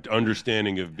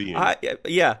understanding of being. I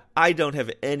don't have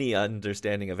any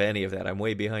understanding of any of that. I'm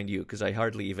way behind you because I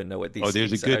hardly even know what these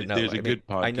things are. There's a good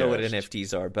podcast. I know what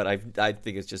NFTs are, but I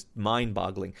think it's just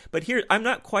mind-boggling. But here, I'm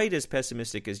not quite as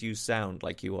pessimistic as you sound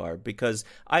like you are, because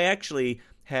I actually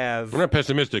have... I'm not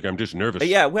pessimistic. I'm just nervous.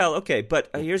 Yeah, well, okay. But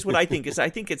here's what I think is, I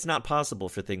think it's not possible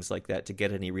for things like that to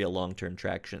get any real long-term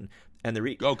traction. And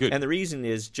the reason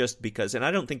is just because, and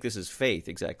I don't think this is faith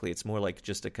exactly, it's more like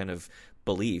just a kind of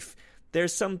belief.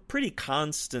 There's some pretty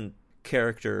constant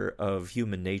character of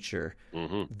human nature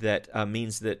that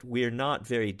means that we're not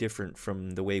very different from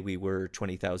the way we were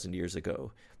 20,000 years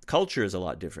ago. Culture is a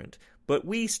lot different, but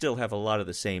we still have a lot of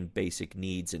the same basic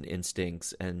needs and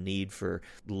instincts and need for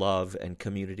love and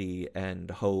community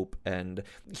and hope. And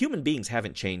human beings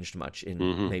haven't changed much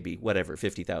in maybe,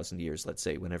 50,000 years, let's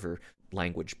say, whenever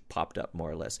language popped up, more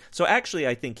or less. So actually,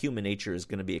 I think human nature is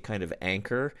going to be a kind of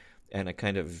anchor and a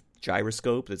kind of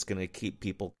gyroscope that's going to keep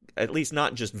people at least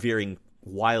not just veering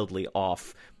wildly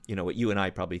off, what you and I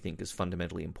probably think is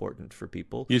fundamentally important for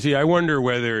people. You see, I wonder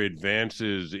whether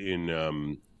advances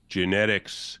in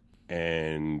genetics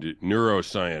and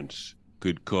neuroscience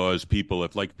could cause people,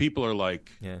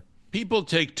 people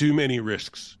take too many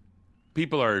risks.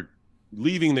 People are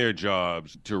leaving their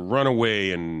jobs to run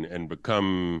away and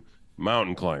become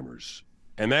mountain climbers.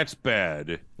 And that's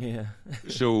bad. Yeah.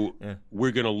 So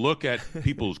we're going to look at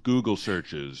people's Google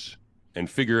searches and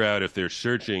figure out if they're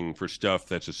searching for stuff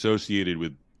that's associated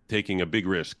with taking a big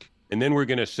risk. And then we're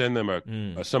going to send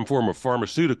them some form of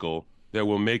pharmaceutical that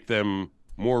will make them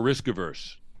more risk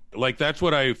averse. Like, that's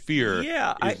what I fear.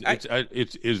 Yeah,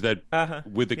 is that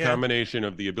with the combination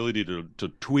of the ability to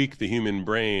tweak the human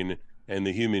brain and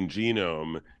the human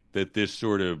genome, that this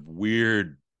sort of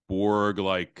weird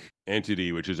Borg-like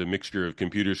entity, which is a mixture of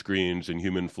computer screens and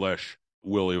human flesh,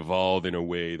 will evolve in a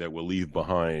way that will leave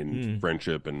behind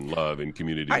friendship and love and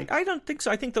community. I don't think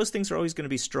so. I think those things are always going to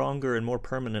be stronger and more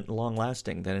permanent and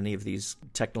long-lasting than any of these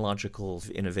technological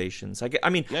innovations. I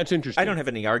mean, that's interesting. I don't have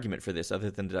any argument for this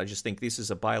other than I just think this is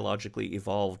a biologically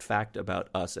evolved fact about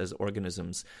us as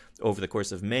organisms over the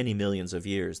course of many millions of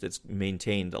years that's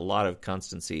maintained a lot of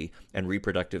constancy and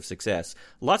reproductive success.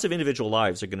 Lots of individual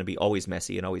lives are going to be always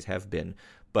messy and always have been,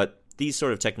 but these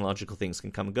sort of technological things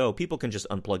can come and go. People can just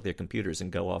unplug their computers and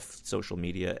go off social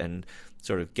media and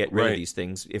sort of get rid of these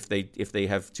things if they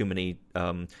have too many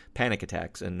panic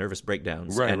attacks and nervous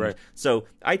breakdowns. Right. So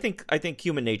I think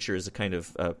human nature is a kind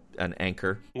of an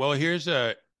anchor. Well, here's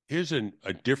a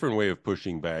different way of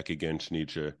pushing back against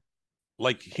Nietzsche.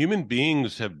 Like, human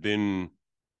beings have been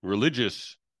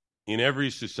religious in every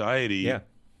society. Yeah.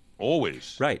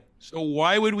 Always. Right. So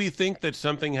why would we think that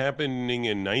something happening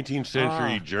in 19th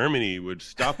century Germany would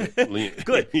stop it?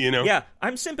 Good. Yeah,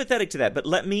 I'm sympathetic to that, but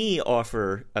let me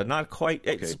offer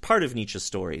it's part of Nietzsche's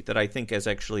story that I think is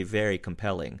actually very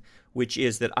compelling, which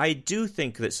is that I do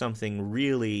think that something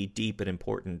really deep and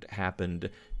important happened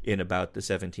in about the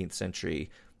 17th century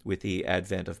with the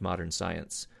advent of modern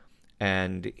science.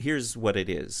 And here's what it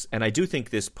is. And I do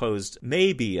think this posed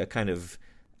maybe a kind of,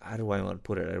 how do I want to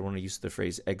put it? I don't want to use the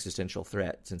phrase existential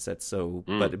threat, since that's so.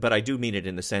 But I do mean it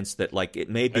in the sense that, like, it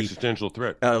may be existential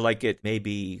threat. Like, it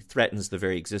maybe threatens the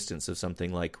very existence of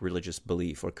something like religious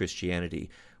belief or Christianity,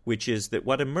 which is that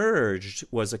what emerged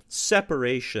was a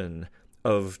separation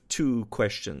of two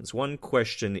questions. One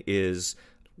question is,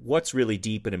 what's really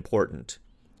deep and important,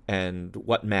 and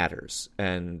what matters,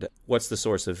 and what's the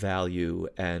source of value,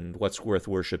 and what's worth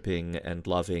worshiping and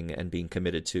loving and being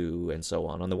committed to, and so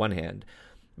on the one hand.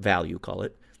 Value, call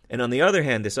it. And on the other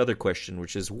hand, this other question,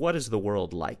 which is, what is the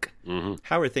world like?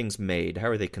 How are things made? How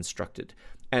are they constructed?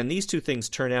 And these two things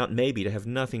turn out maybe to have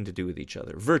nothing to do with each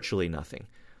other, virtually nothing.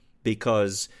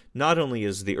 Because not only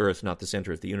is the Earth not the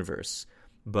center of the universe,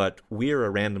 but we're a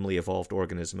randomly evolved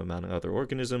organism among other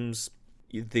organisms.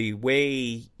 The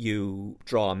way you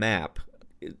draw a map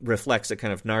reflects a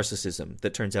kind of narcissism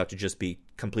that turns out to just be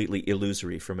completely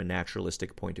illusory from a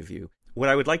naturalistic point of view. What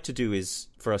I would like to do is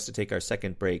for us to take our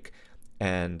second break,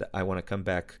 and I want to come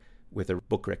back with a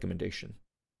book recommendation.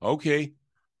 Okay,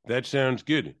 that sounds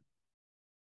good.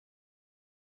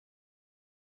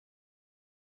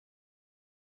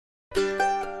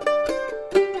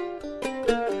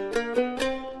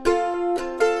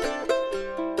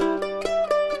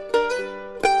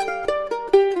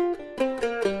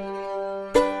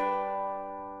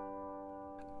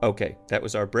 Okay, that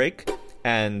was our break.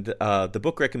 And the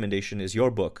book recommendation is your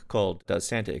book called Does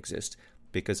Santa Exist?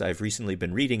 Because I've recently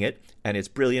been reading it, and it's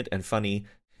brilliant and funny.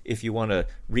 If you want to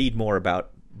read more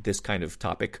about this kind of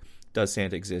topic, does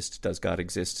Santa exist? Does God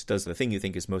exist? Does the thing you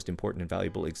think is most important and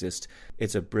valuable exist?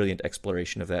 It's a brilliant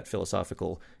exploration of that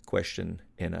philosophical question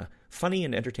in a funny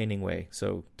and entertaining way.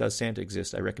 So, does Santa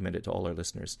exist? I recommend it to all our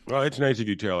listeners. Well, it's nice of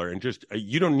you, Taylor. And just,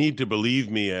 you don't need to believe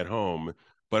me at home,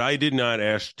 but I did not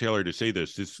ask Taylor to say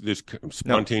this. This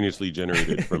spontaneously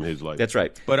generated from his life. That's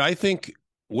right. But I think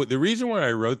the reason why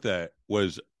I wrote that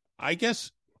was, I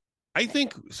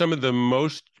think some of the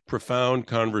most profound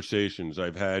conversations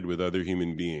I've had with other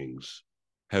human beings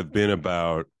have been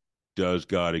about, does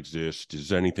God exist?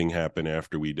 Does anything happen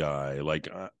after we die? Like,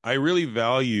 I really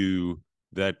value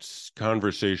that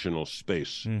conversational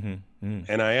space. Mm-hmm. Mm.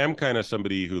 And I am kind of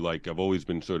somebody who, like, I've always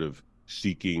been sort of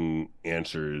seeking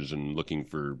answers and looking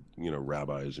for,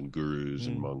 rabbis and gurus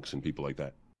and monks and people like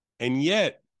that. And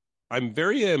yet I'm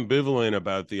very ambivalent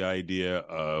about the idea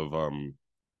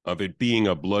of it being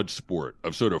a blood sport,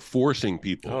 of sort of forcing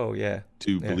people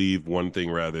to believe one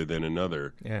thing rather than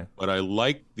another. Yeah. But I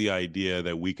like the idea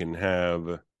that we can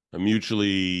have a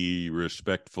mutually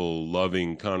respectful,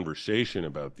 loving conversation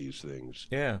about these things.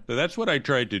 Yeah. So that's what I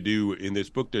tried to do in this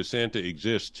book, Does Santa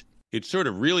Exist? It's sort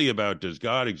of really about, does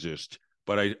God exist?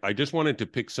 But I just wanted to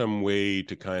pick some way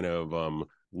to kind of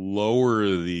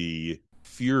lower the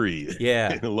fury,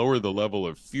 lower the level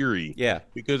of fury. Yeah.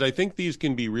 Because I think these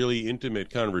can be really intimate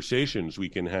conversations we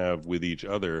can have with each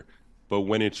other. But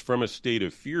when it's from a state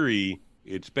of fury,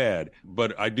 it's bad.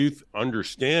 But I do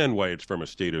understand why it's from a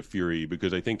state of fury,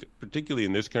 because I think particularly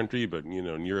in this country, but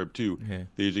in Europe too,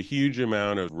 there's a huge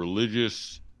amount of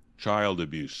religious child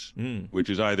abuse, which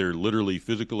is either literally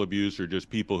physical abuse or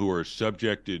just people who are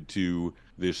subjected to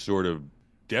this sort of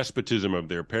despotism of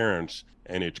their parents,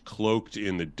 and it's cloaked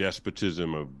in the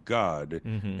despotism of God.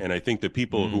 Mm-hmm. And I think the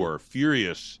people who are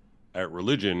furious at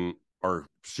religion are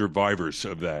survivors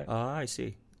of that. I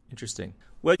see. Interesting.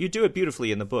 Well, you do it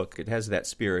beautifully in the book. It has that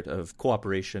spirit of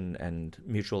cooperation and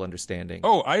mutual understanding.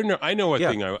 Oh, I know a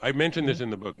thing. I mentioned this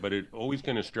in the book, but it always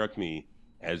kind of struck me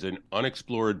as an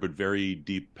unexplored but very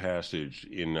deep passage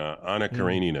in Anna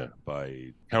Karenina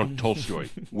by Count Tolstoy,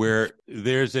 where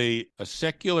there's a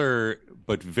secular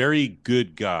but very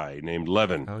good guy named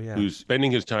Levin, who's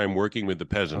spending his time working with the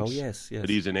peasants. Oh, yes. But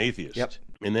he's an atheist. Yep.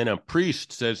 And then a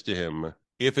priest says to him,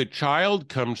 if a child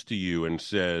comes to you and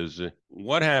says,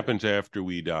 what happens after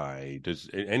we die? Does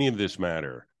any of this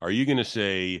matter? Are you going to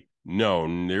say, no,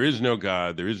 there is no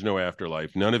God, there is no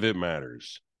afterlife, none of it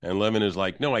matters? And Levin is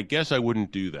like, no, I guess I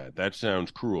wouldn't do that. That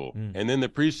sounds cruel. And then the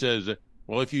priest says,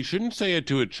 well, if you shouldn't say it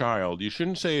to a child, you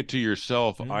shouldn't say it to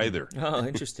yourself either. Oh,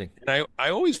 interesting. And I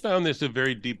always found this a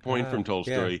very deep point from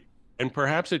Tolstoy. Yeah. And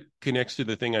perhaps it connects to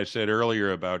the thing I said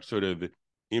earlier about sort of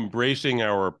embracing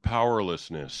our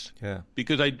powerlessness. Yeah.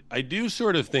 Because I do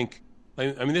sort of think,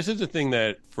 I mean, this is a thing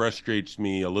that frustrates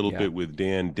me a little bit with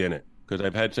Dan Dennett, because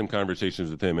I've had some conversations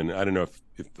with him, and I don't know if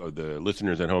the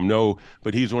listeners at home know,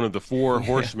 but he's one of the four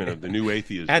horsemen of the new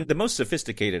atheism. And the most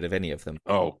sophisticated of any of them.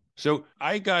 Oh, so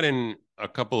I got in a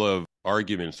couple of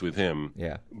arguments with him.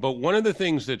 Yeah. But one of the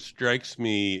things that strikes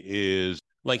me is,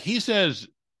 like, he says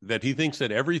that he thinks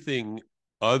that everything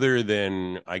other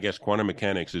than, I guess, quantum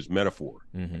mechanics is metaphor.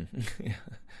 Mm-hmm.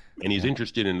 And he's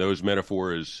interested in those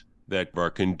metaphors that are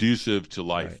conducive to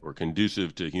life or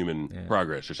conducive to human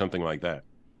progress or something like that.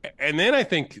 And then I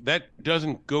think that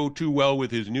doesn't go too well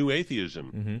with his new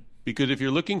atheism, because if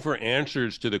you're looking for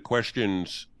answers to the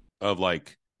questions of,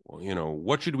 like, well,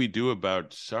 what should we do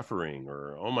about suffering,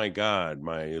 or, oh my God,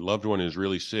 my loved one is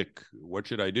really sick, what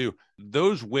should I do?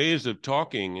 Those ways of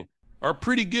talking are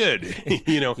pretty good.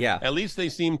 At least they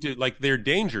seem to, like, they're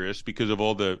dangerous because of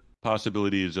all the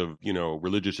possibilities of,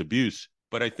 religious abuse.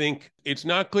 But I think it's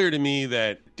not clear to me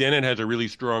that Dennett has a really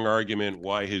strong argument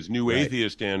why his new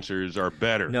atheist answers are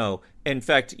better. No. In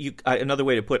fact, another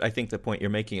way to put, I think, the point you're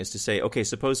making is to say, okay,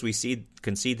 suppose we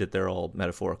concede that they're all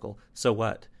metaphorical. So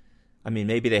what? I mean,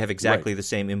 maybe they have exactly the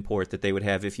same import that they would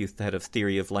have if you had a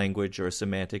theory of language or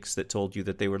semantics that told you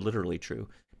that they were literally true.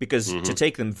 Because to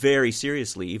take them very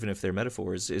seriously, even if they're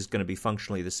metaphors, is going to be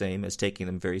functionally the same as taking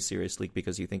them very seriously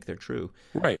because you think they're true.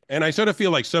 Right. And I sort of feel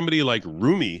like somebody like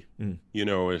Rumi,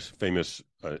 a famous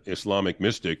Islamic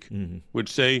mystic, would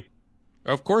say,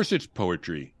 of course it's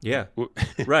poetry. Yeah,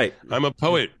 right. I'm a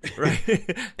poet.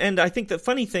 Right. And I think the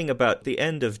funny thing about the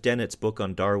end of Dennett's book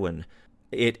on Darwin,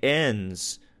 it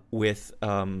ends with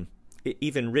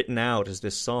even written out as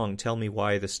this song, tell me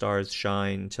why the stars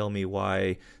shine, tell me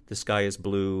why the sky is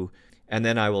blue, and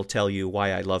then I will tell you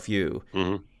why I love you.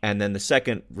 And then the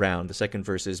second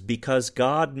verse is, because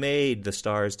God made the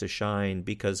stars to shine,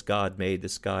 because God made the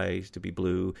skies to be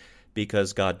blue,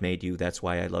 because God made you, that's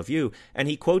why I love you. And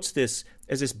he quotes this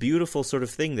as this beautiful sort of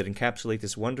thing that encapsulates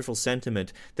this wonderful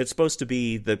sentiment that's supposed to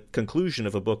be the conclusion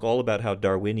of a book all about how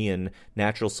Darwinian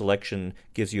natural selection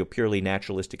gives you a purely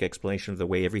naturalistic explanation of the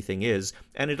way everything is,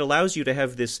 and it allows you to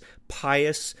have this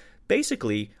pious,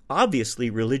 basically, obviously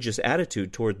religious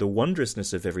attitude toward the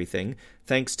wondrousness of everything,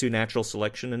 thanks to natural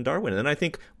selection and Darwin. And I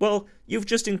think, well, you've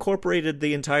just incorporated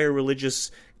the entire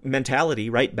religious mentality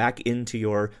right back into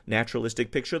your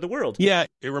naturalistic picture of the world. Yeah,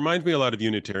 it reminds me a lot of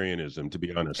Unitarianism, to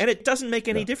be honest. And it doesn't make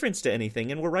any difference to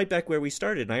anything, and we're right back where we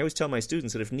started. And I always tell my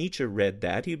students that if Nietzsche read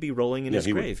that, he'd be rolling in his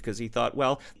grave, because he thought,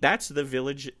 well, that's the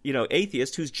village,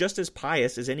 atheist who's just as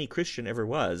pious as any Christian ever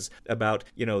was about,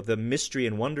 the mystery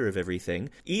and wonder of everything,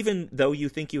 even though you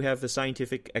think you have the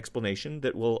scientific explanation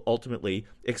that will ultimately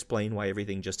explain why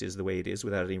everything just is the way it is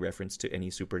without any reference to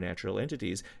any supernatural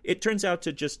entities. It turns out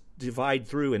to just divide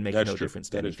through and make no difference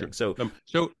to anything. So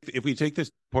if we take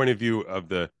this point of view of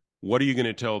the what are you going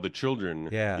to tell the children,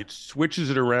 it switches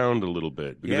it around a little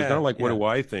bit. Because it's not like, what do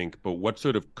I think, but what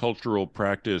sort of cultural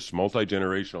practice,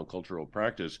 multi-generational cultural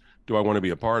practice, do I want to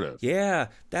be a part of? Yeah,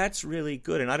 that's really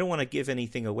good. And I don't want to give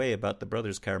anything away about the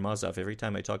Brothers Karamazov. Every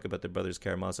time I talk about the Brothers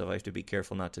Karamazov, I have to be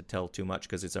careful not to tell too much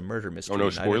because it's a murder mystery. Oh, no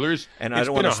spoilers? And it's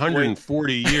been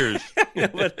 140 years.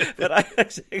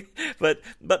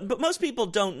 but most people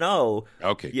don't know.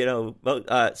 Okay.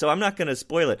 So I'm not going to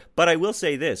spoil it. But I will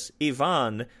say this.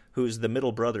 Ivan, who's the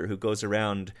middle brother who goes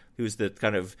around, who's the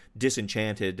kind of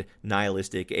disenchanted,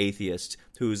 nihilistic atheist,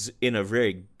 who's in a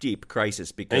very deep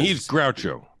crisis because... And he's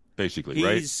Groucho, basically,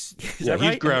 right? Is that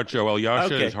right? He's Groucho.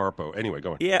 Alyosha is Harpo. Anyway,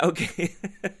 go on. Yeah, okay.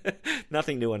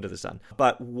 Nothing new under the sun.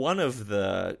 But one of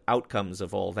the outcomes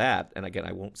of all that, and again,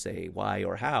 I won't say why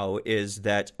or how, is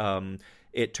that...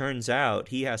 it turns out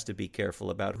he has to be careful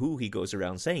about who he goes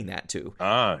around saying that to.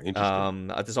 Interesting.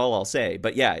 That's all I'll say.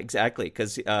 But yeah, exactly,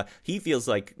 because he feels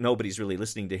like nobody's really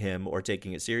listening to him or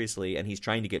taking it seriously, and he's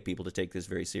trying to get people to take this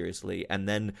very seriously. And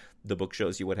then the book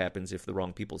shows you what happens if the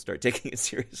wrong people start taking it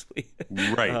seriously.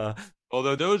 Right.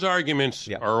 Although those arguments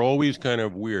are always kind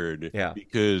of weird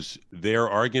because they're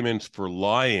arguments for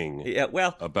lying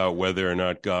about whether or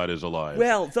not God is alive.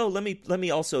 Well, though, let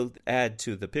me also add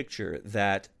to the picture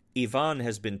that Ivan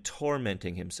has been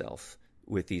tormenting himself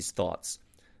with these thoughts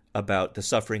about the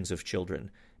sufferings of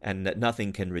children and that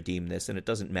nothing can redeem this, and it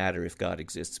doesn't matter if God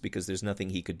exists because there's nothing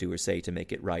he could do or say to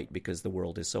make it right because the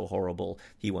world is so horrible.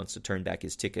 He wants to turn back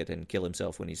his ticket and kill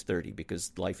himself when he's 30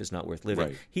 because life is not worth living.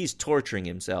 Right. He's torturing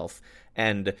himself,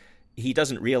 and he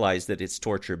doesn't realize that it's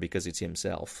torture because it's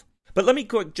himself. But let me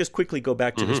just quickly go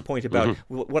back to this point about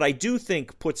what I do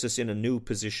think puts us in a new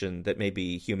position that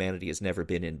maybe humanity has never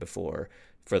been in before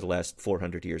for the last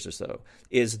 400 years or so,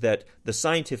 is that the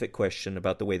scientific question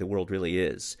about the way the world really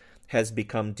is has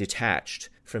become detached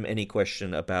from any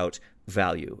question about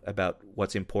value, about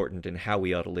what's important and how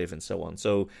we ought to live and so on.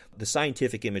 So the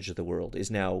scientific image of the world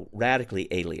is now radically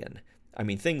alien. I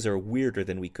mean, things are weirder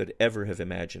than we could ever have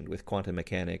imagined with quantum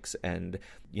mechanics and,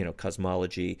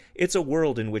 cosmology. It's a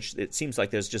world in which it seems like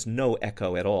there's just no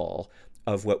echo at all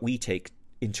of what we take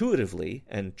intuitively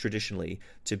and traditionally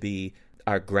to be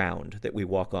our ground that we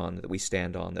walk on, that we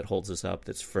stand on, that holds us up,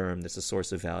 that's firm, that's a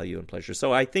source of value and pleasure.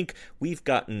 So I think we've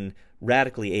gotten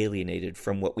radically alienated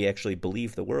from what we actually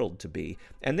believe the world to be.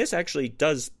 And this actually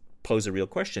does pose a real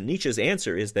question. Nietzsche's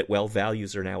answer is that, well,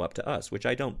 values are now up to us, which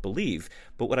I don't believe.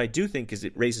 But what I do think is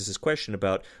it raises this question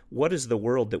about what is the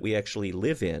world that we actually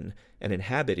live in and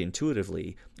inhabit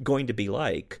intuitively going to be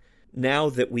like now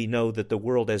that we know that the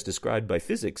world as described by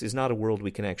physics is not a world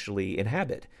we can actually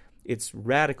inhabit. It's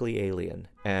radically alien,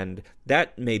 and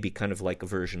that may be kind of like a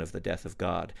version of the death of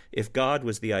God. If God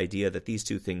was the idea that these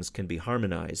two things can be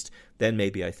harmonized, then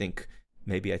maybe I think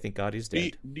God is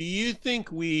dead. Do you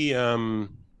think we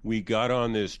got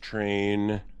on this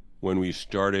train when we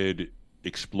started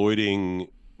exploiting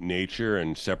nature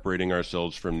and separating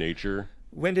ourselves from nature?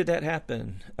 When did that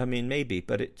happen? I mean, maybe,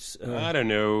 but it's... I don't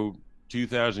know,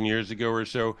 2,000 years ago or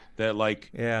so, that like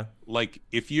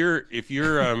if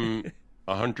you're a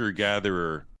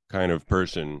hunter-gatherer kind of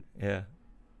person,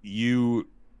 you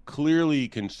clearly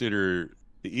consider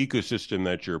the ecosystem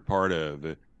that you're part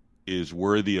of is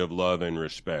worthy of love and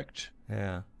respect.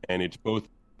 Yeah. And it's both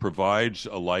provides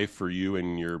a life for you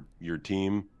and your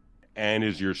team and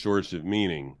is your source of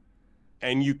meaning.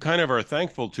 And you kind of are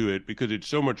thankful to it because it's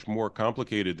so much more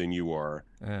complicated than you are.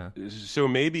 Yeah. So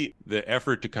maybe the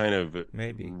effort to kind of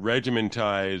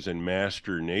regimentize and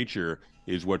master nature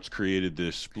is what's created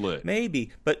this split.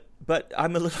 Maybe, but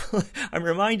I'm I'm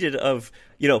reminded of,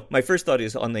 my first thought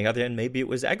is, on the other end, maybe it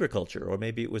was agriculture, or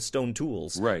maybe it was stone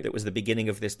tools. Right. That was the beginning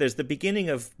of this. There's the beginning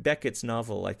of Beckett's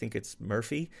novel, I think it's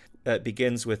Murphy. It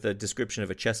begins with a description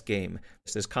of a chess game.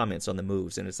 It says comments on the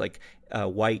moves, and it's like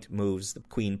white moves the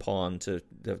queen pawn to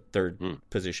the third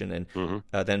position, and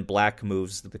then black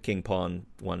moves the king pawn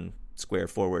one square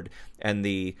forward. And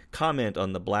the comment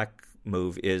on the black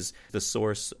move is the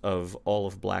source of all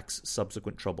of black's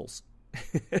subsequent troubles.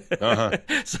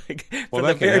 It's like from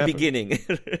the very beginning.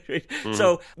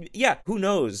 So, who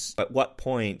knows at what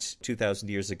point 2,000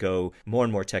 years ago, more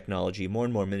and more technology, more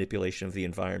and more manipulation of the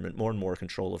environment, more and more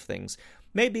control of things.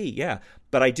 Maybe, yeah.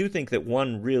 But I do think that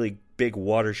one really big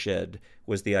watershed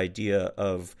was the idea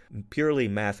of purely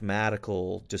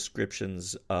mathematical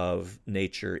descriptions of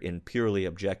nature in purely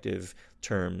objective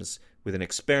terms with an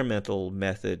experimental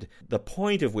method, the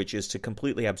point of which is to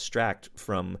completely abstract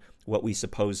from what we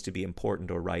suppose to be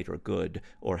important or right or good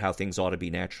or how things ought to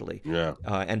be naturally,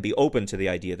 and be open to the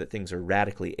idea that things are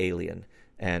radically alien.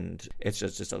 And it's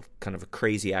just a kind of a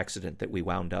crazy accident that we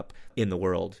wound up in the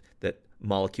world, that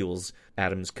molecules,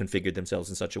 atoms configured themselves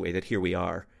in such a way that here we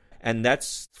are. And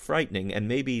that's frightening. And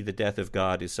maybe the death of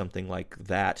God is something like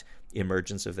that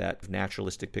emergence of that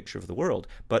naturalistic picture of the world.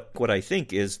 But what I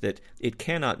think is that it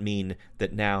cannot mean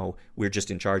that now we're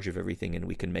just in charge of everything and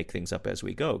we can make things up as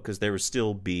we go, because there will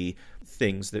still be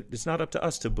things that it's not up to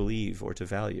us to believe or to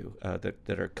value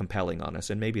that are compelling on us.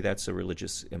 And maybe that's a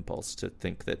religious impulse to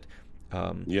think that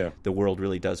the world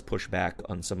really does push back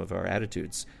on some of our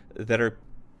attitudes that are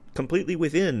completely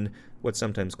within what's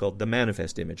sometimes called the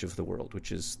manifest image of the world,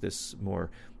 which is this more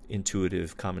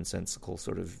intuitive, commonsensical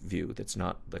sort of view that's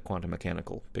not the quantum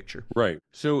mechanical picture. Right.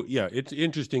 So, it's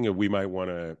interesting that we might want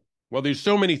to, well, there's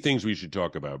so many things we should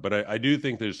talk about, but I do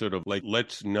think there's sort of like,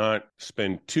 let's not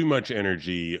spend too much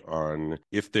energy on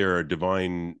if there's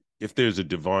a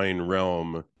divine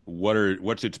realm,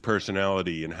 what's its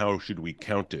personality and how should we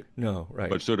count it? No, right.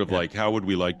 But sort of like, how would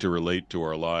we like to relate to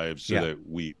our lives so that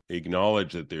we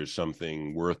acknowledge that there's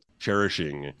something worth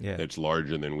cherishing that's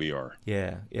larger than we are?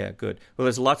 Yeah, good. Well,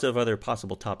 there's lots of other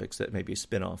possible topics that may be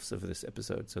spin-offs of this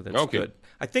episode, so that's good.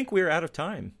 I think we're out of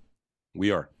time.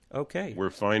 We are. Okay.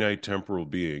 We're finite temporal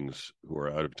beings who are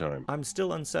out of time. I'm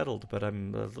still unsettled, but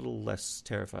I'm a little less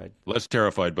terrified. Less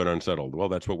terrified, but unsettled. Well,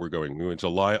 that's what we're going. It's a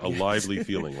lively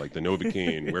feeling, like the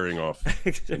Novocaine wearing off.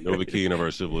 The Novocaine of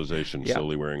our civilization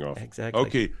slowly wearing off.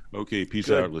 Exactly. Okay.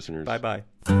 Peace out, listeners. Bye-bye.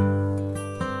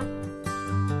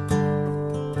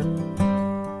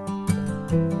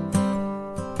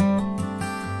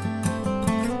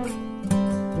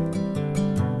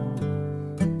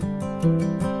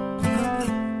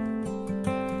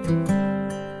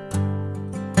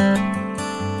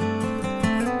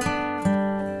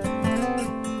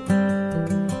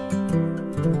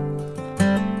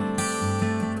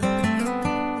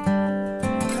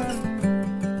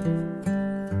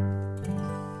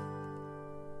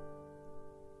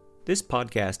 This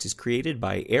podcast is created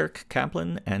by Eric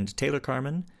Kaplan and Taylor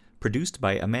Carman, produced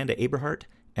by Amanda Aberhart,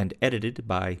 and edited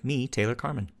by me, Taylor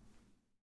Carman.